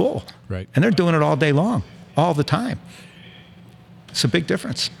in school. Right. And they're doing it all day long, all the time. It's a big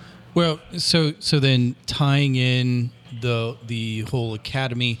difference. Well, so then tying in the whole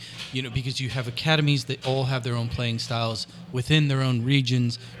academy, because you have academies that all have their own playing styles within their own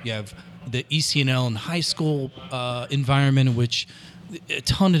regions. You have the ECNL and high school environment, in which a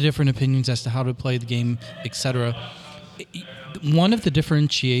ton of different opinions as to how to play the game, etc. One of the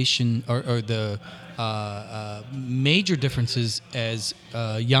differentiation or the major differences, as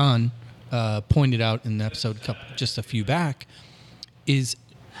Jan pointed out in the episode just a few back, is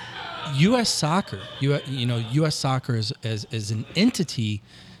U.S. soccer. U.S. soccer as an entity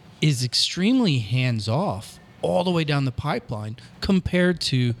is extremely hands off all the way down the pipeline compared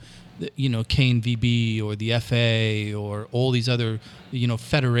to KNVB or the FA or all these other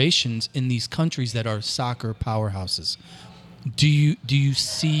federations in these countries that are soccer powerhouses. Do you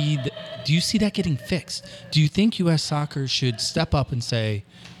see that getting fixed? Do you think U.S. soccer should step up and say,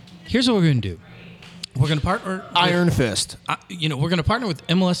 here's what we're going to do? We're going to partner Iron Fist. We're going to partner with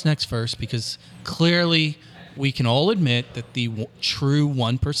MLS Next First, because clearly we can all admit that the true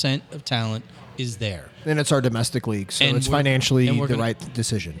 1% of talent is there. And it's our domestic league, so it's financially the right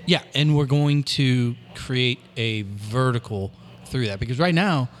decision. Yeah, and we're going to create a vertical through that, because right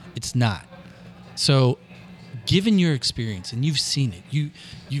now it's not. So given your experience, and you've seen it,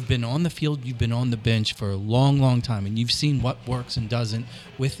 you've been on the field, you've been on the bench for a long, long time, and you've seen what works and doesn't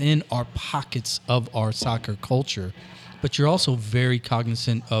within our pockets of our soccer culture, but you're also very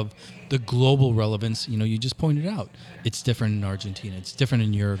cognizant of the global relevance. You just pointed out, it's different in Argentina, it's different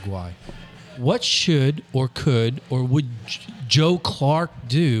in Uruguay. What should or could or would Joe Clarke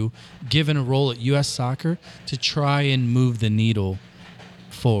do, given a role at U.S. Soccer, to try and move the needle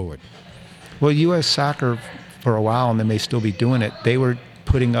forward? Well, U.S. Soccer, for a while, and they may still be doing it, they were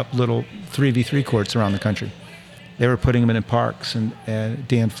putting up little 3v3 courts around the country. They were putting them in parks, and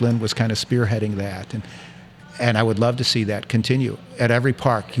Dan Flynn was kind of spearheading that. And I would love to see that continue. At every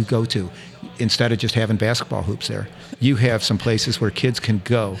park you go to, instead of just having basketball hoops there, you have some places where kids can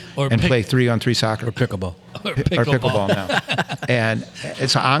go and play 3-on-3 soccer. Or pickleball. Or pickleball now. And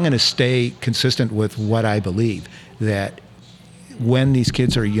so I'm going to stay consistent with what I believe, that when these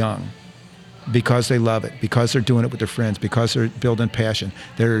kids are young, because they love it, because they're doing it with their friends, because they're building passion,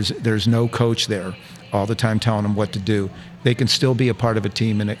 there's no coach there all the time telling them what to do. They can still be a part of a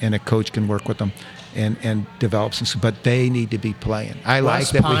team, and a coach can work with them and develop some, but they need to be playing. I like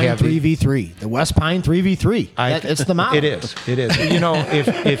that we have 3v3, the West Pine 3v3. It's the model. It is. If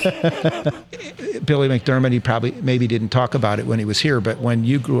Billy McDermott, he maybe didn't talk about it when he was here, but when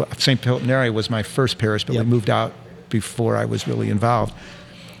you grew up, St. Philip Neri was my first parish, but we moved out before I was really involved.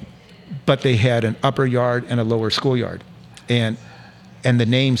 But they had an upper yard and a lower schoolyard, and the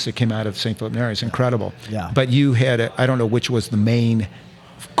names that came out of St. Philip Neri is incredible. Yeah. But you had I don't know which was the main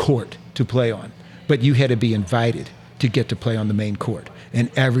court to play on, but you had to be invited to get to play on the main court, and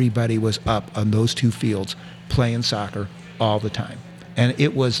everybody was up on those two fields playing soccer all the time, and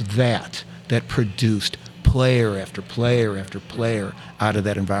it was that produced player after player after player out of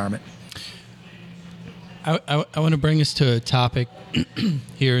that environment. I want to bring us to a topic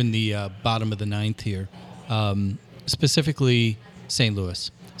here in the bottom of the ninth here, specifically St.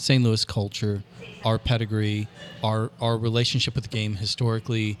 Louis culture, our pedigree, our relationship with the game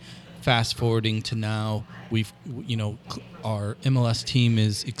historically, fast forwarding to now, our MLS team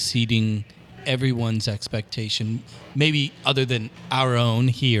is exceeding everyone's expectation, maybe other than our own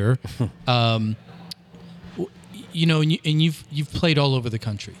here. And you've played all over the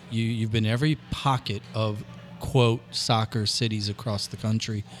country. You've been in every pocket of quote soccer cities across the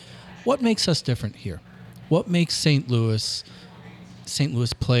country. What makes us different here? What makes St. Louis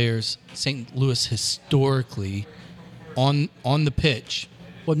players, St. Louis historically on the pitch?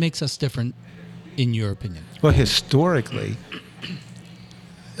 What makes us different, in your opinion? Well, historically,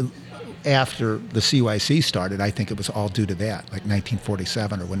 after the CYC started, I think it was all due to that, like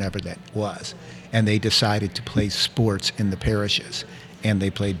 1947 or whenever that was. And they decided to play sports in the parishes. And they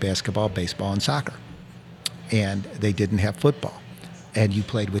played basketball, baseball, and soccer. And they didn't have football. And you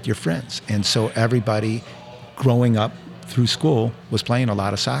played with your friends. And so everybody growing up through school was playing a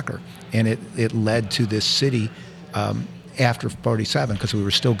lot of soccer. And it led to this city after 47, because we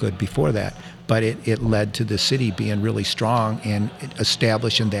were still good before that, but it led to the city being really strong and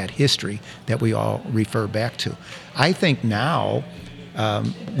establishing that history that we all refer back to. I think now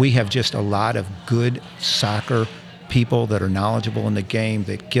we have just a lot of good soccer people that are knowledgeable in the game,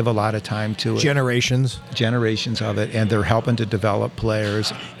 that give a lot of time to it. Generations of it, and they're helping to develop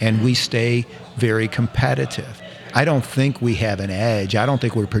players, and we stay very competitive. I don't think we have an edge. I don't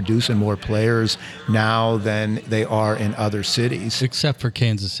think we're producing more players now than they are in other cities. Except for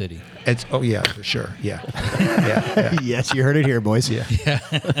Kansas City. For sure. Yeah. Yes, you heard it here, boys. Yeah.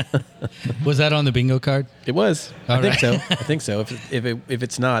 Was that on the bingo card? It was. All I think so. If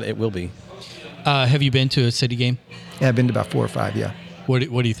it's not, it will be. Have you been to a city game? Yeah, I've been to about 4 or 5, yeah. What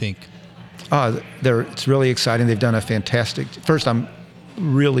do you think? It's really exciting. They've done a fantastic... First, I'm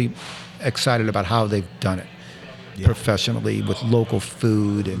really excited about how they've done it professionally with local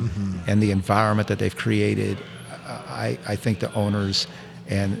food and the environment that they've created. I think the owners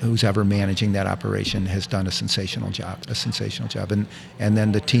and who's ever managing that operation has done a sensational job. And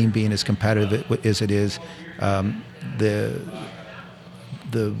then the team being as competitive as it is, the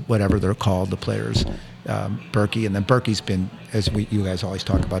whatever they're called, the players, Berkey, and then Berkey's been, as you guys always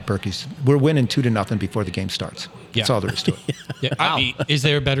talk about, we're winning 2-0 before the game starts. That's all there is to it. Yeah. I mean, is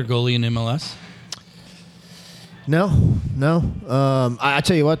there a better goalie in MLS? No. I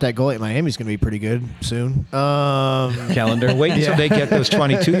tell you what, that goalie at Miami's going to be pretty good soon. Calendar. Wait until they get those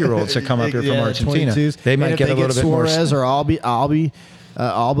 22-year-olds that come up here from Argentina. 22s. They might get a little bit more. Suarez or Alba.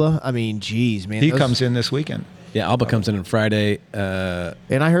 I mean, geez, man. He comes in this weekend. Yeah, Alba comes in on Friday.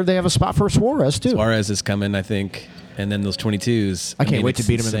 And I heard they have a spot for Suarez, too. Suarez is coming, I think. And then those 22s. I can't wait to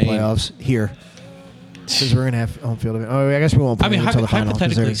beat him in the playoffs here. Because we're going to have home field. I guess we won't play them until the final.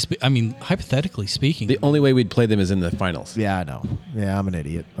 Hypothetically speaking. The only way we'd play them is in the finals. Yeah, I know. Yeah, I'm an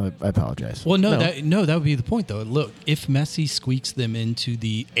idiot. I apologize. Well, that would be the point, though. Look, if Messi squeaks them into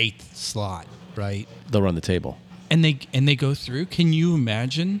the 8th slot, right? They'll run the table. And they go through. Can you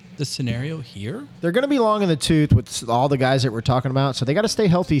imagine the scenario here? They're going to be long in the tooth with all the guys that we're talking about, so they got to stay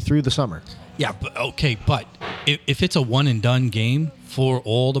healthy through the summer. Yeah, but if it's a one and done game for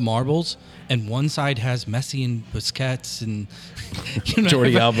all the marbles, and one side has Messi and Busquets and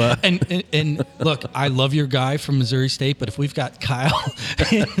Jordi Alba, and look, I love your guy from Missouri State, but if we've got Kyle,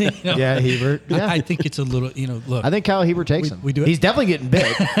 Hebert, I think it's a little, look. I think Kyle Hebert takes him. We do it. He's definitely getting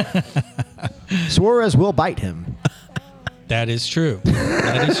big. Suarez will bite him. That is true.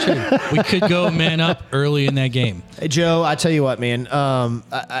 We could go man up early in that game. Hey, Joe, I tell you what, man.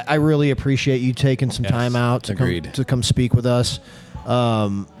 I really appreciate you taking some time out to come speak with us.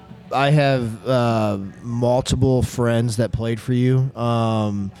 I have multiple friends that played for you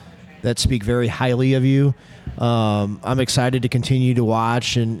that speak very highly of you. I'm excited to continue to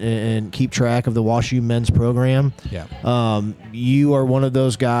watch and keep track of the WashU men's program. Yeah. You are one of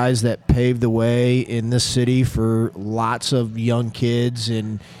those guys that paved the way in this city for lots of young kids,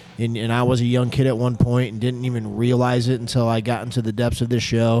 and I was a young kid at one point and didn't even realize it until I got into the depths of this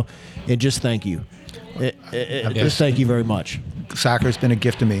show. And just thank you. Just thank you very much. Soccer's been a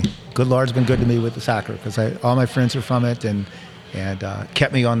gift to me. Good Lord's been good to me with the soccer, because all my friends are from it and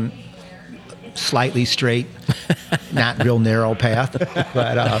kept me on slightly straight, not real narrow path.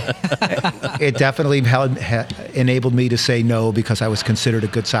 But it definitely enabled me to say no, because I was considered a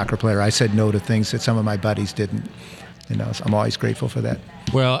good soccer player. I said no to things that some of my buddies didn't. So I'm always grateful for that.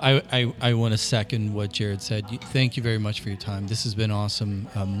 Well, I want to second what Jared said. Thank you very much for your time. This has been awesome.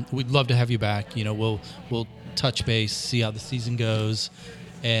 We'd love to have you back. We'll touch base, see how the season goes.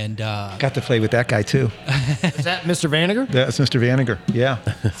 And got to play with that guy too. Is that Mr. Vanager? That's Mr. Vanager. Yeah.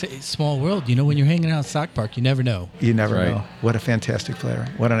 It's a small world. When you're hanging out at Sock Park, you never know. You never know. What a fantastic player.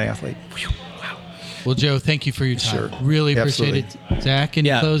 What an athlete. Whew. Wow. Well, Joe, thank you for your time. Sure. Really appreciate it. Zach, any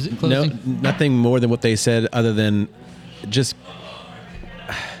closing? No, nothing more than what they said, other than just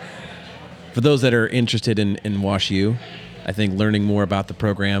for those that are interested in Wash U, I think learning more about the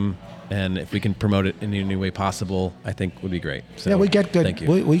program, and if we can promote it in any way possible, I think would be great. So, we get good. Thank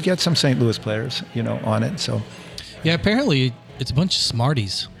you. We get some St. Louis players, on it. So yeah, apparently it's a bunch of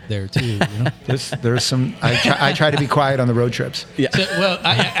smarties there too. there's some. I try to be quiet on the road trips. Yeah. So, well,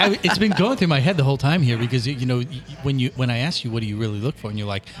 it's been going through my head the whole time here because when I ask you what do you really look for, and you're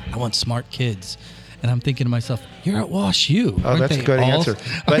like, I want smart kids. And I'm thinking to myself, you're at Wash U. Oh, that's a good answer.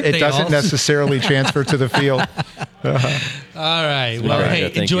 But it doesn't necessarily transfer to the field. All right. Well,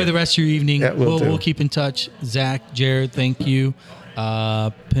 hey, enjoy the rest of your evening. Yeah, we'll keep in touch. Zach, Jared, thank you.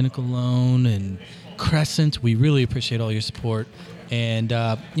 Pinnacle Loan and Crescent, we really appreciate all your support. And,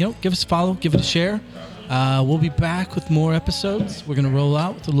 give us a follow, give it a share. We'll be back with more episodes. We're going to roll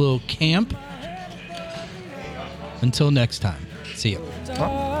out with a little camp. Until next time. See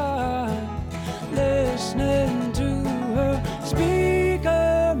you.